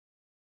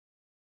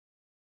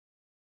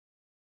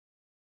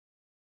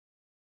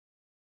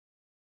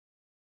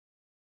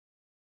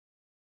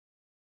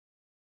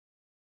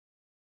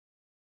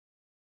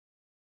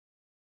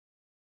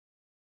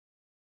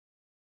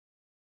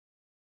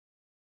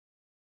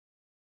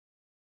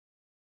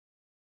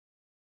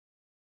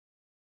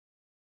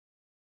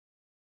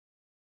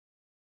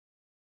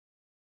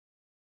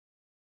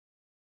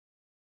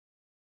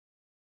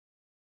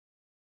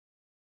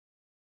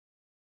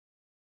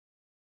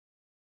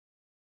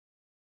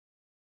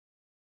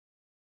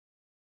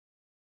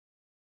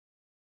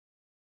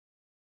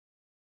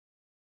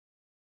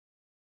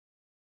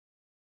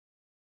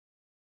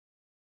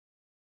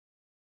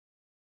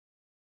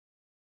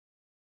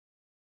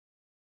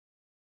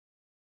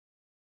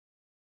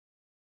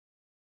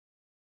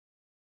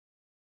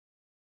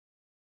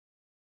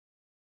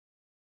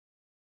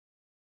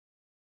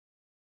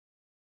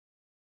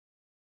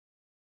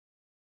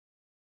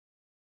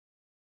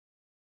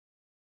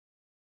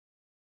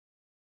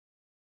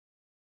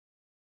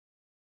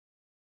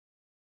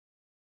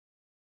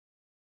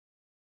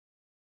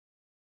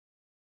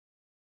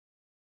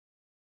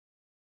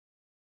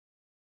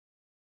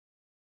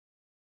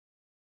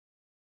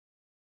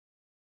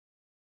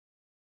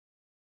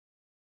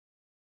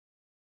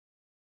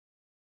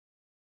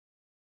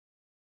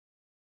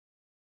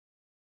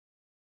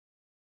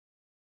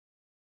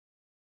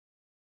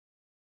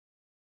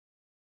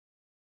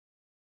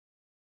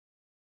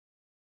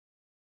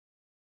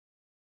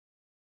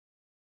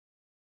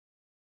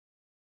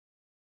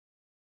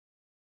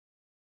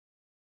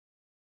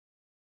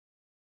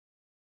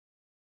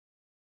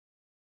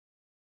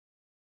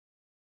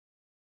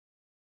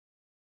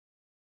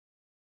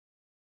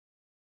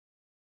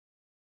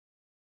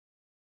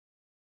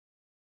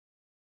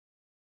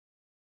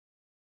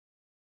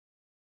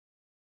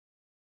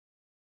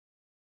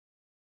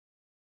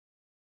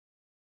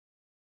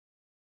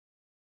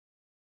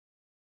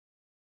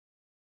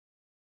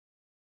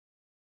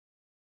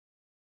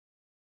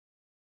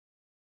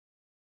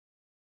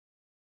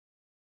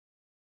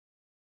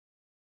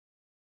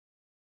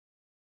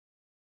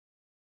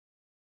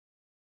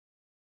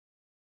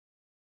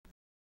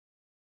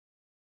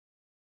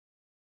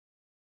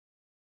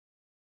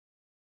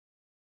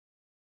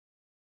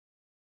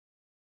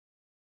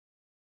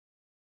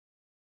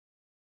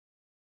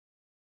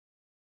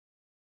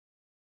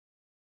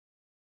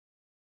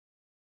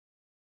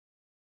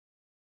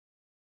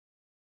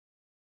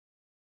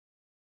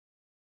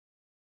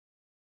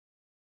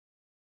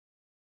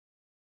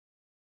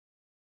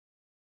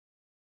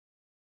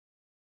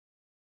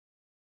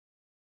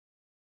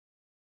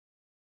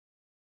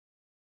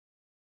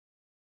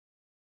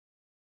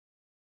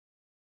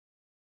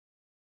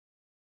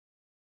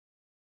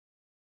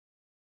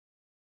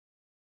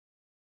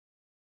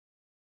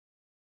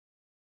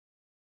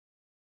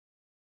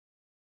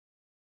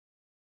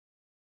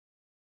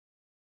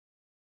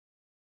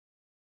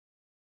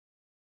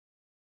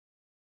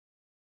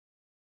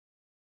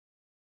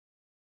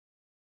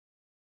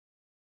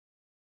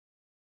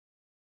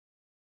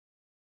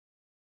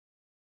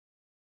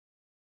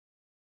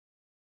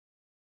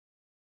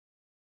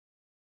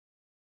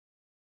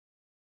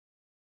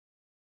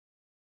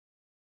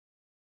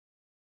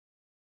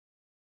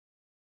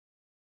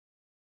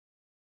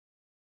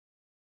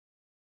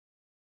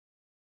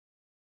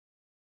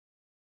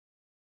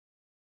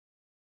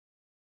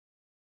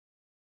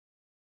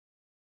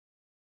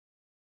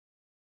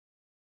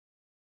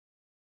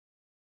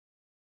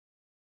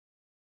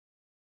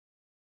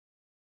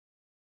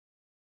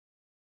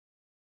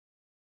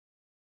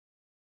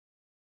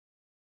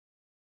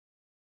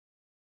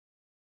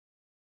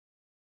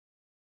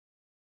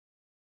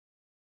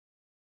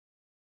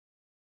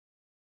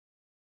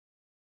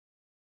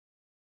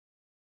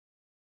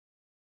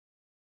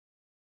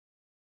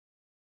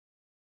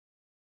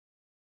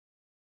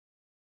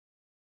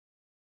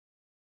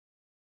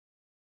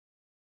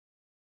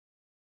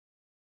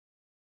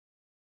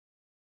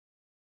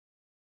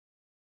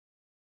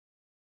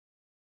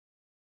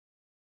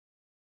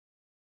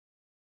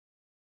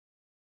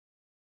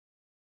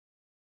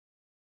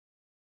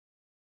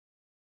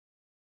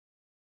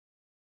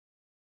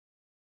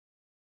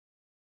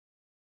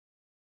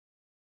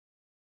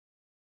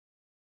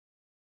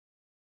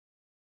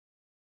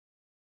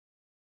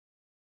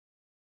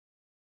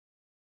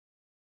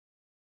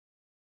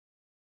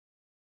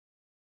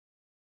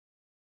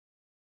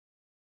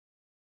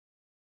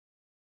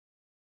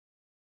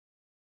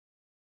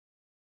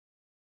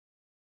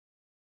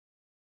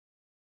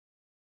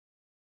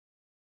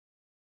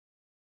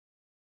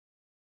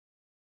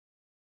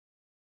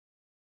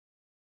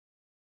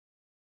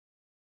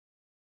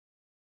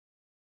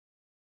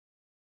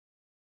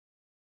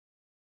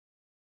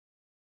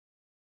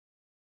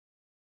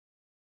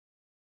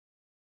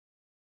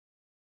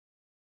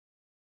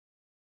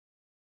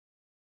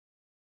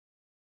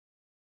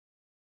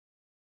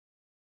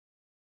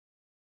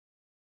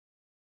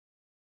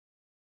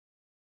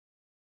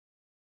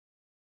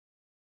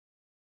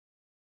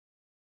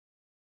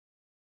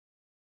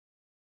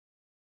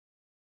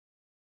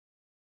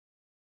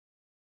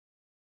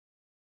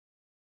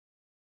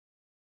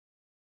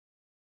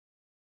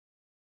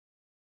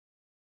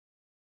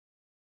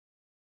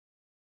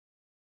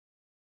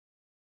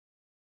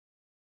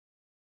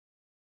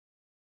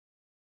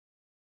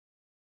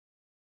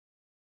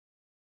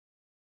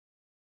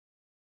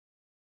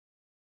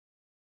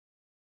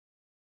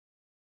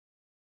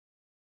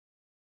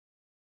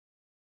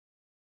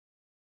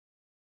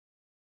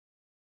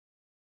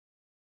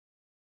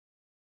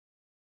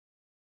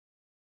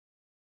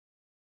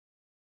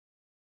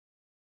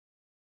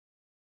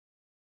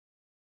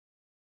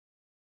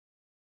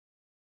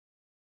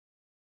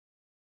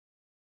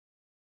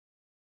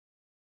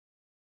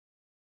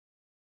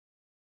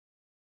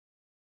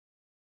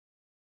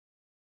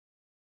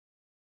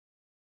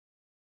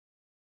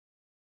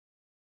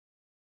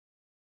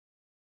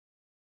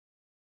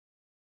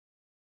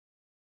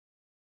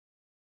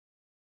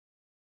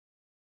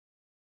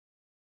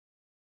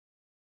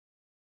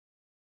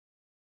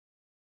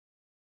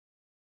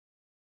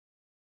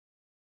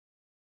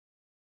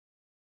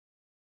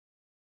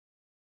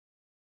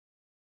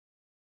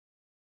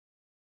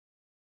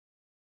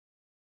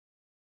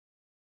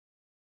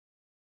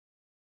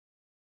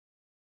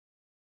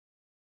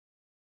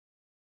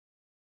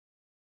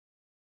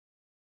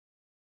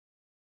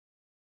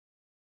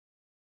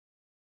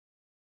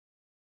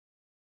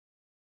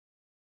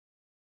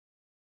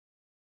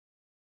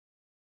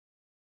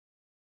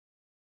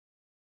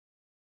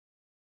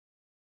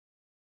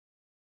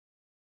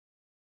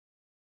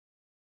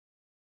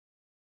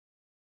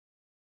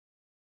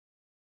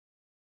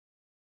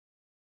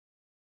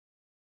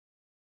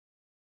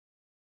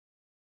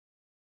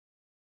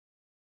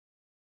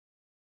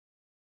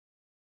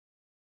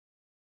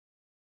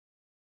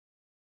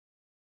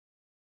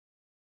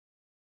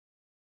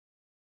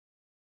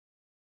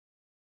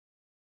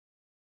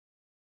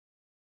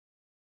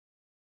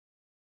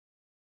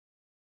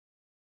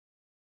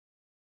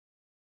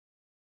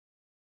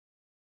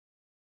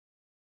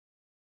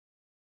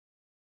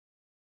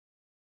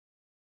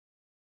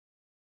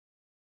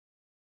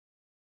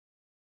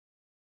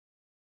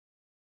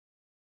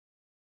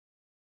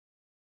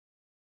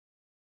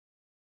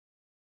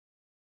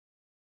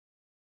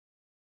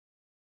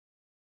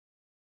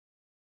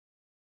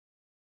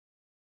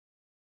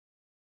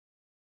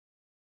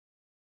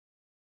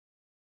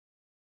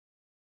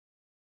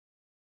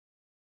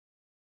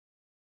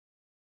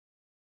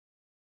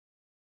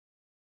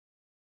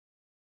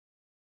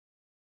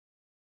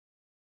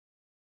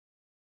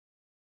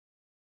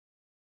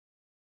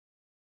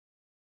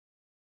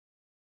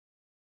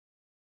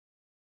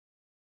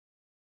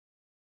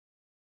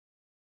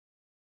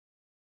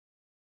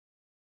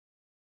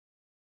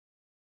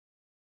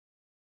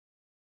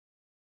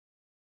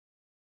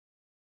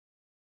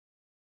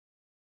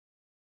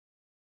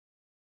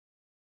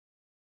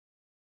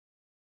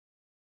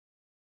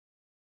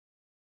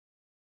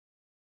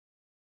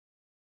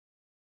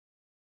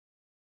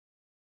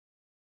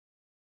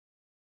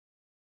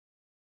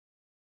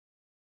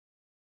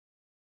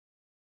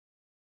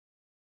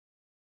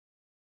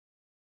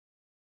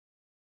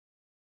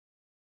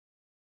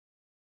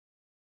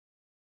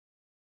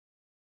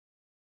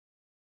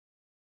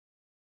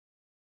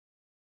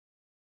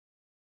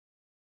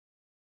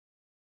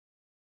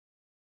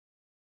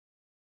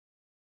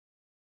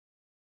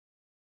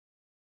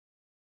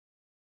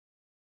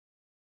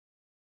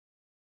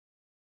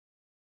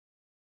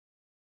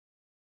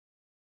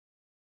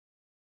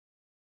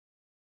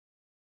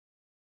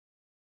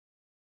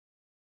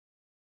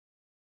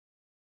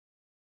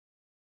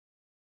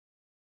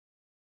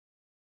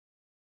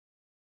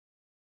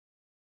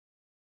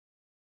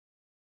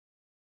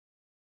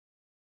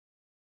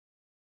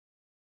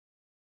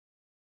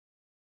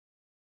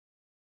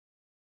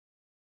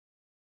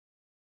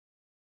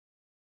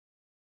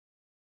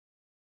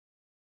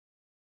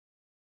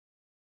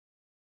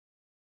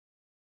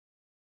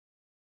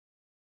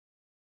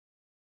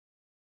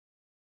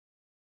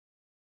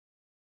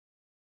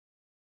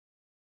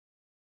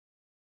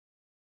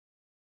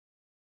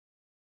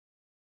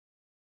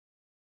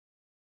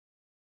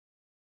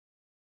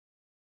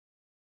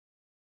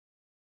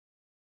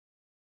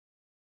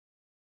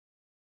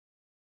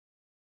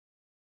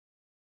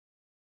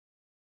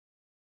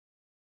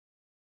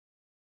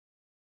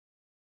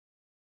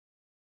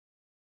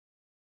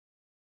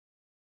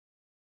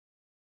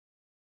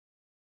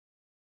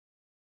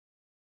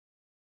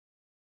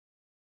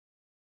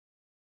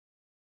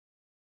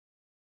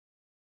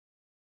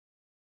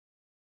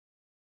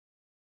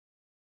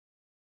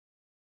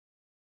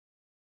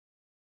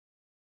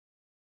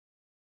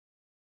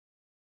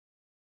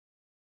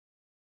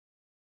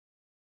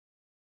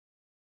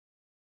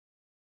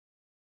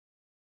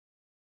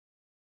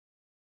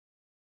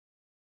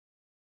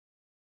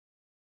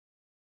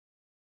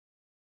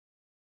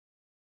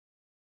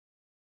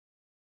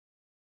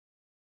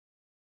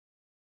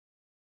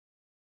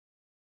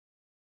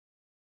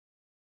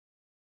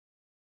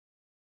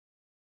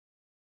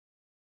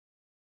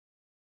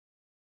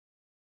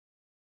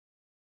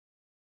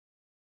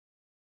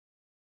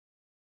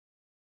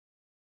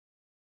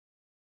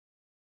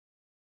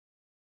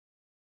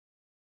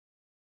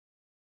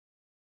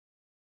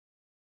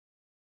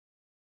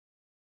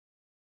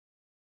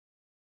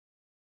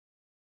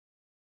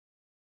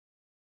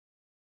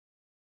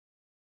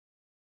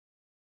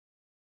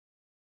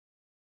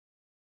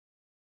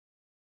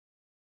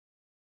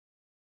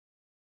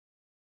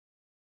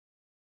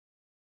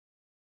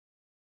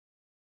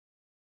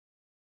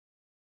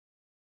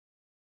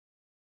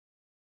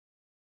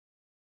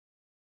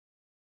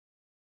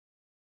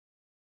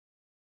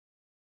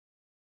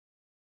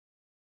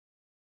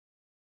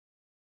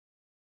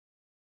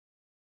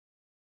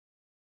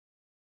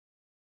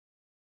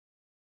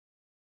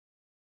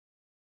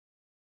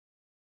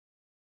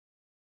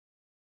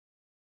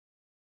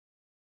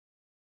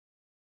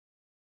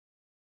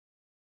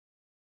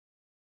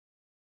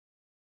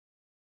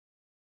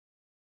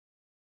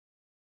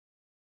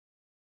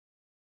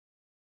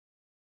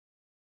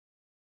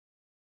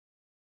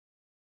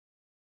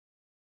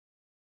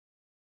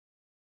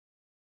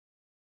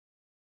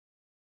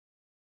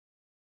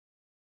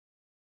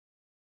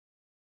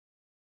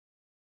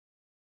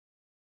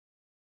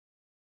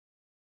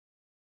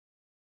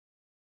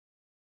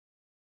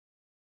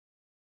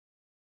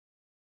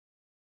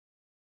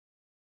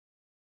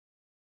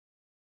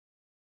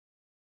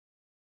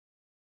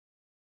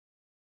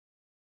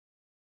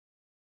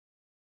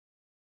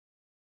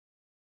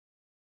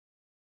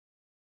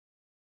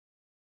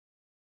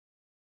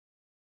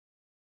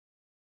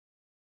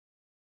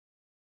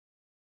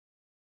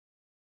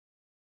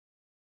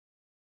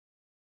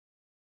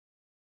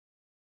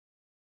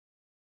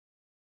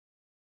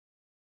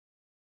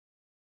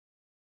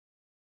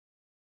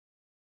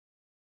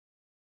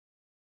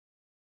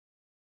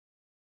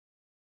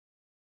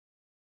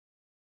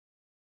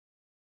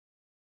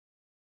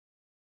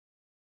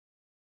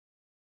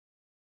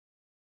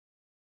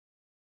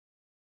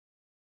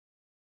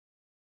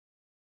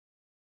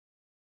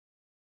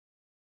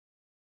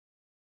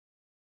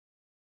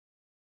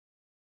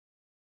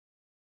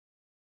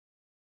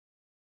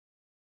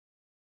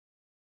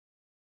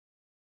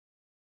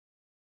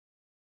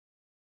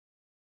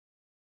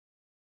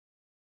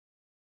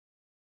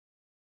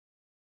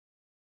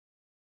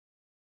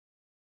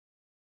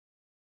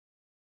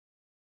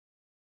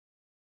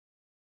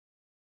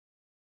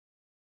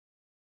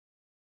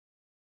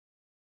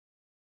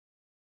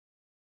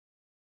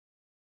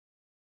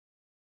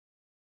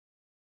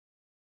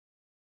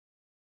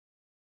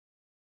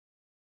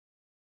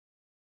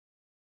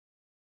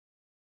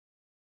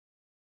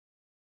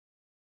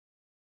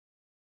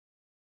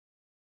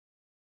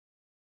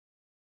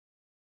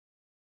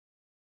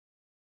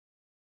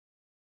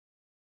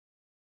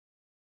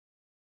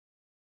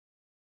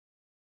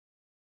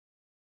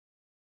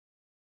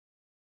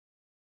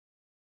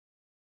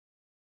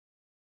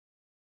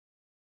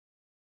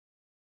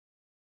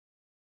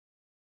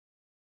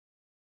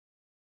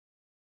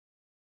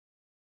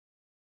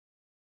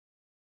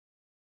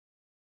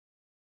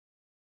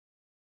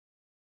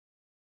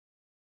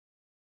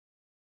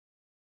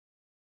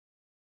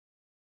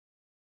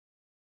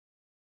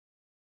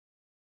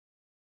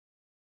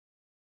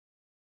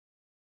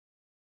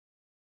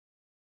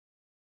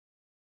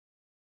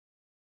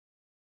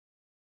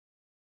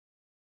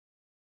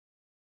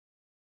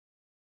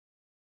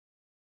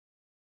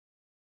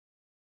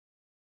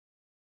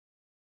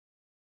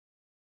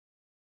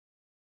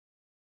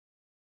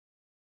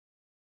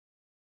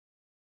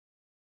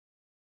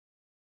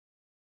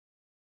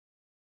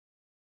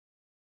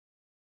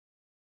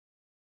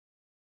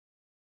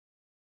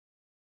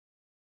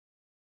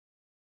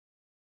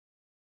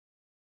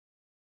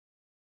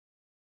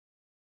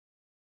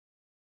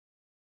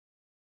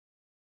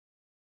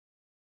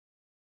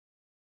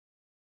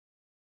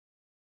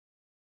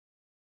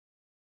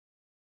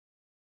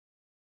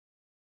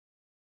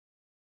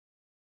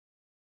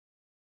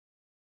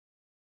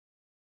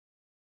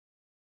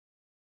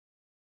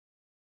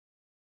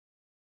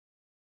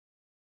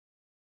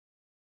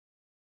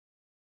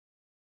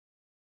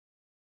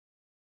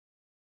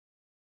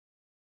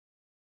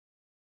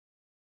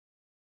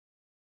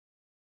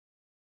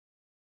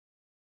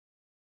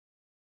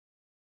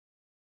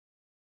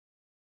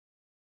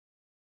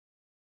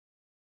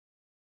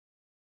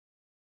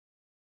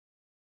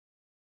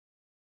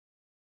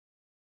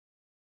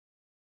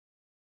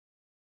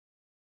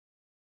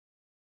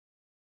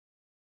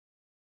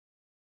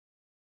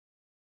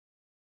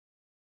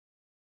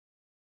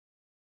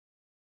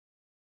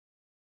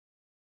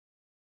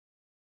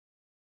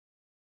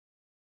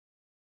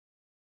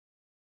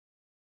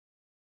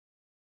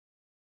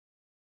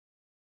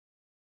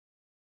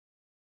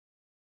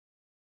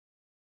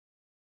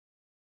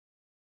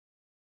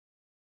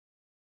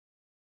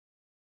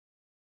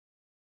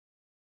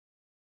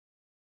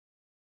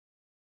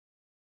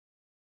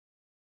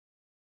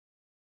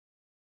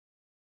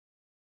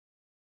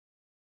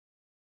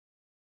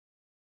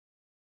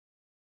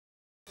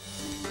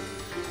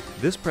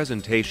 This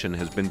presentation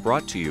has been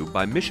brought to you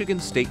by Michigan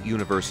State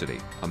University,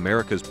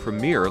 America's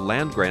premier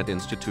land-grant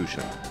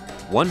institution.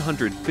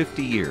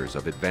 150 years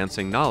of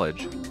advancing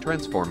knowledge,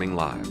 transforming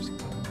lives.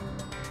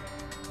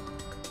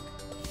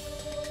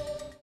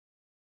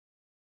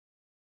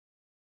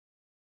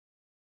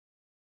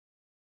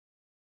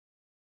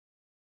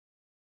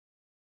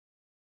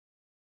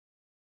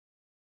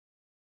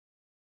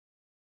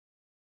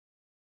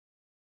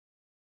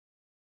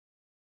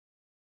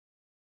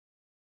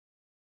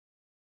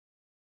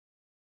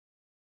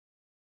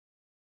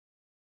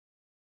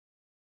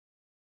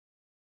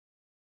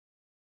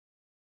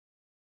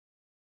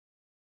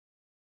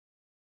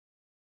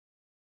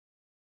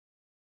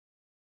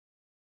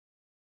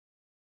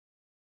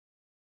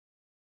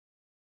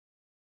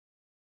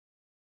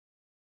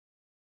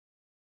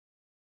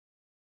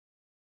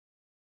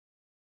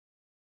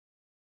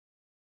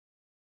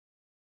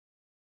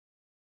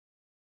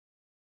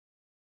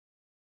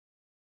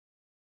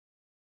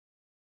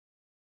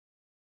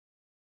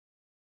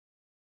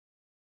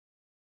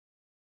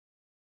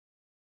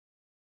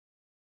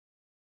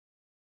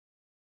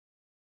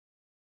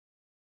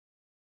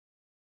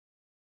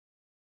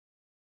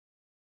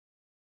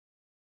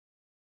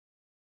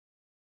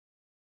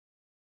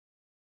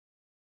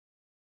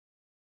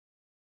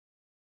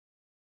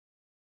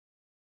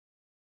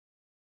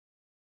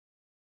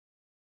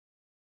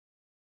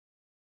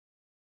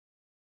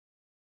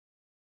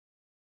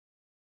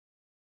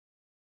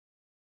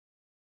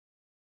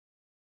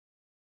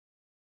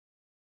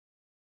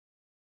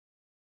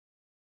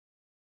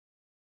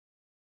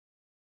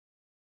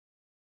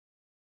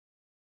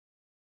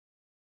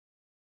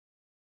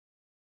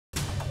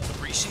 The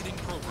preceding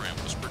program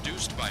was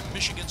produced by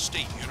Michigan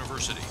State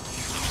University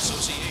in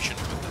association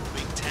with the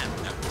Big Ten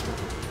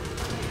Network.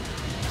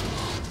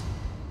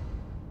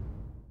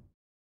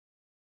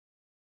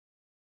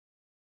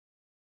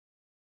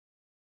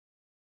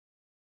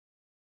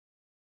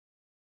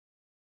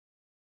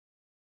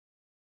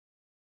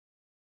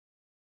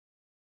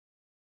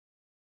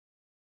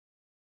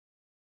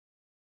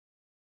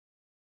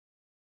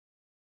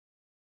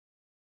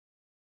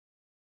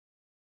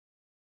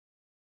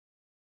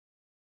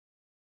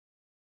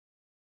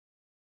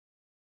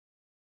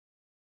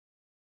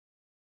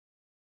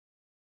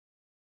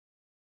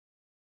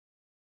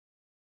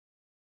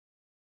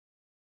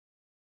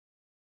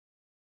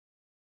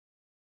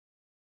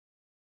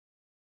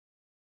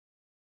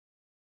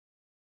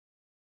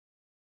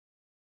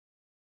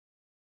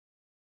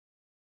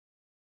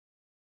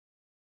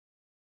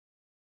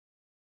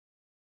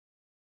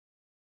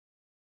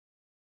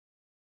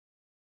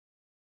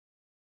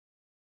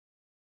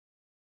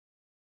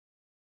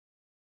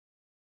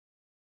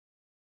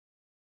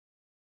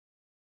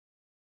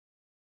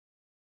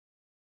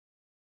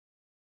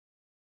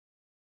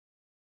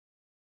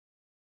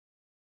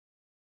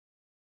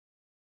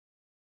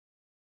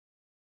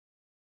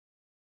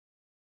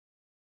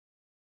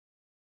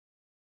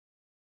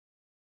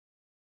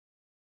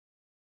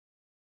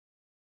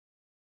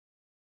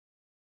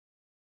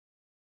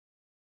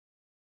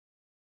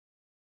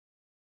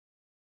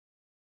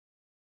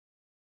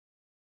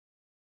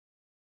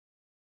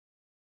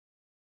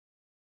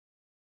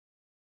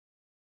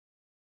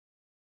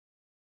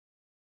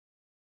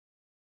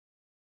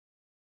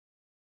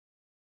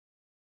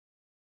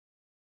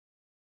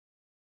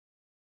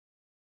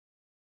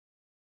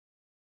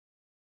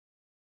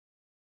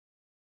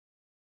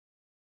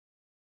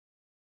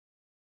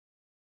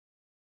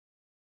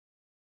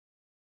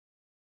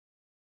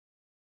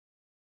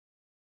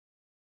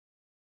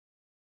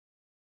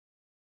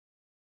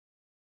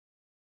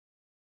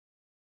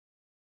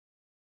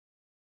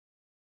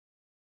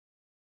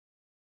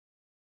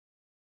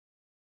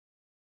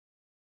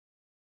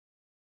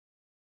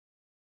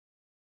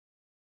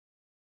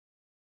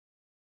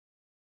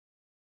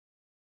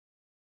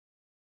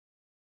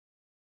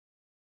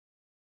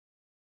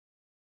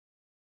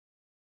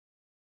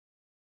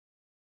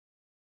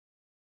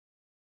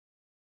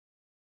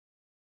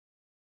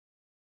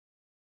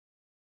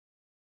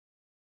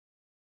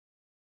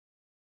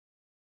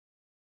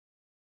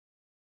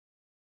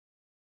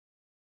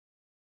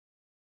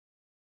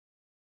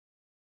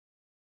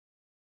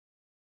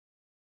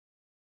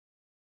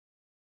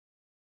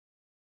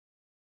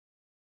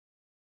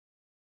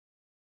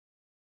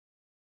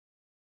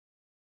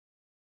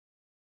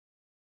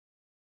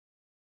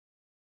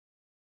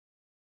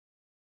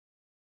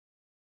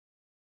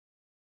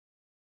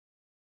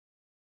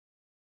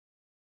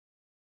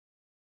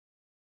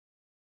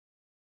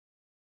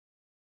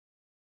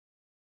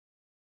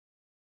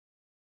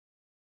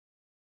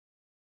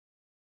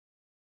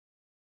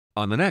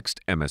 On the next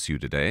MSU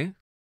Today,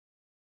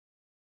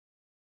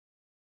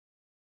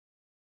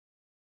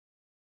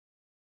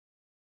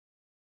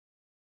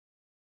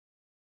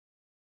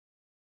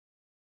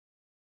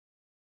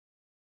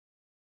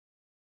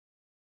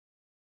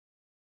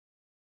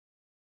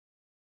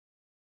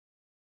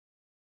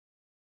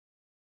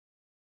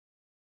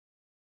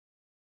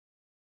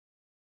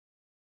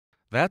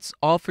 that's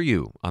all for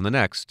you on the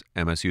next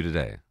MSU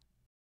Today.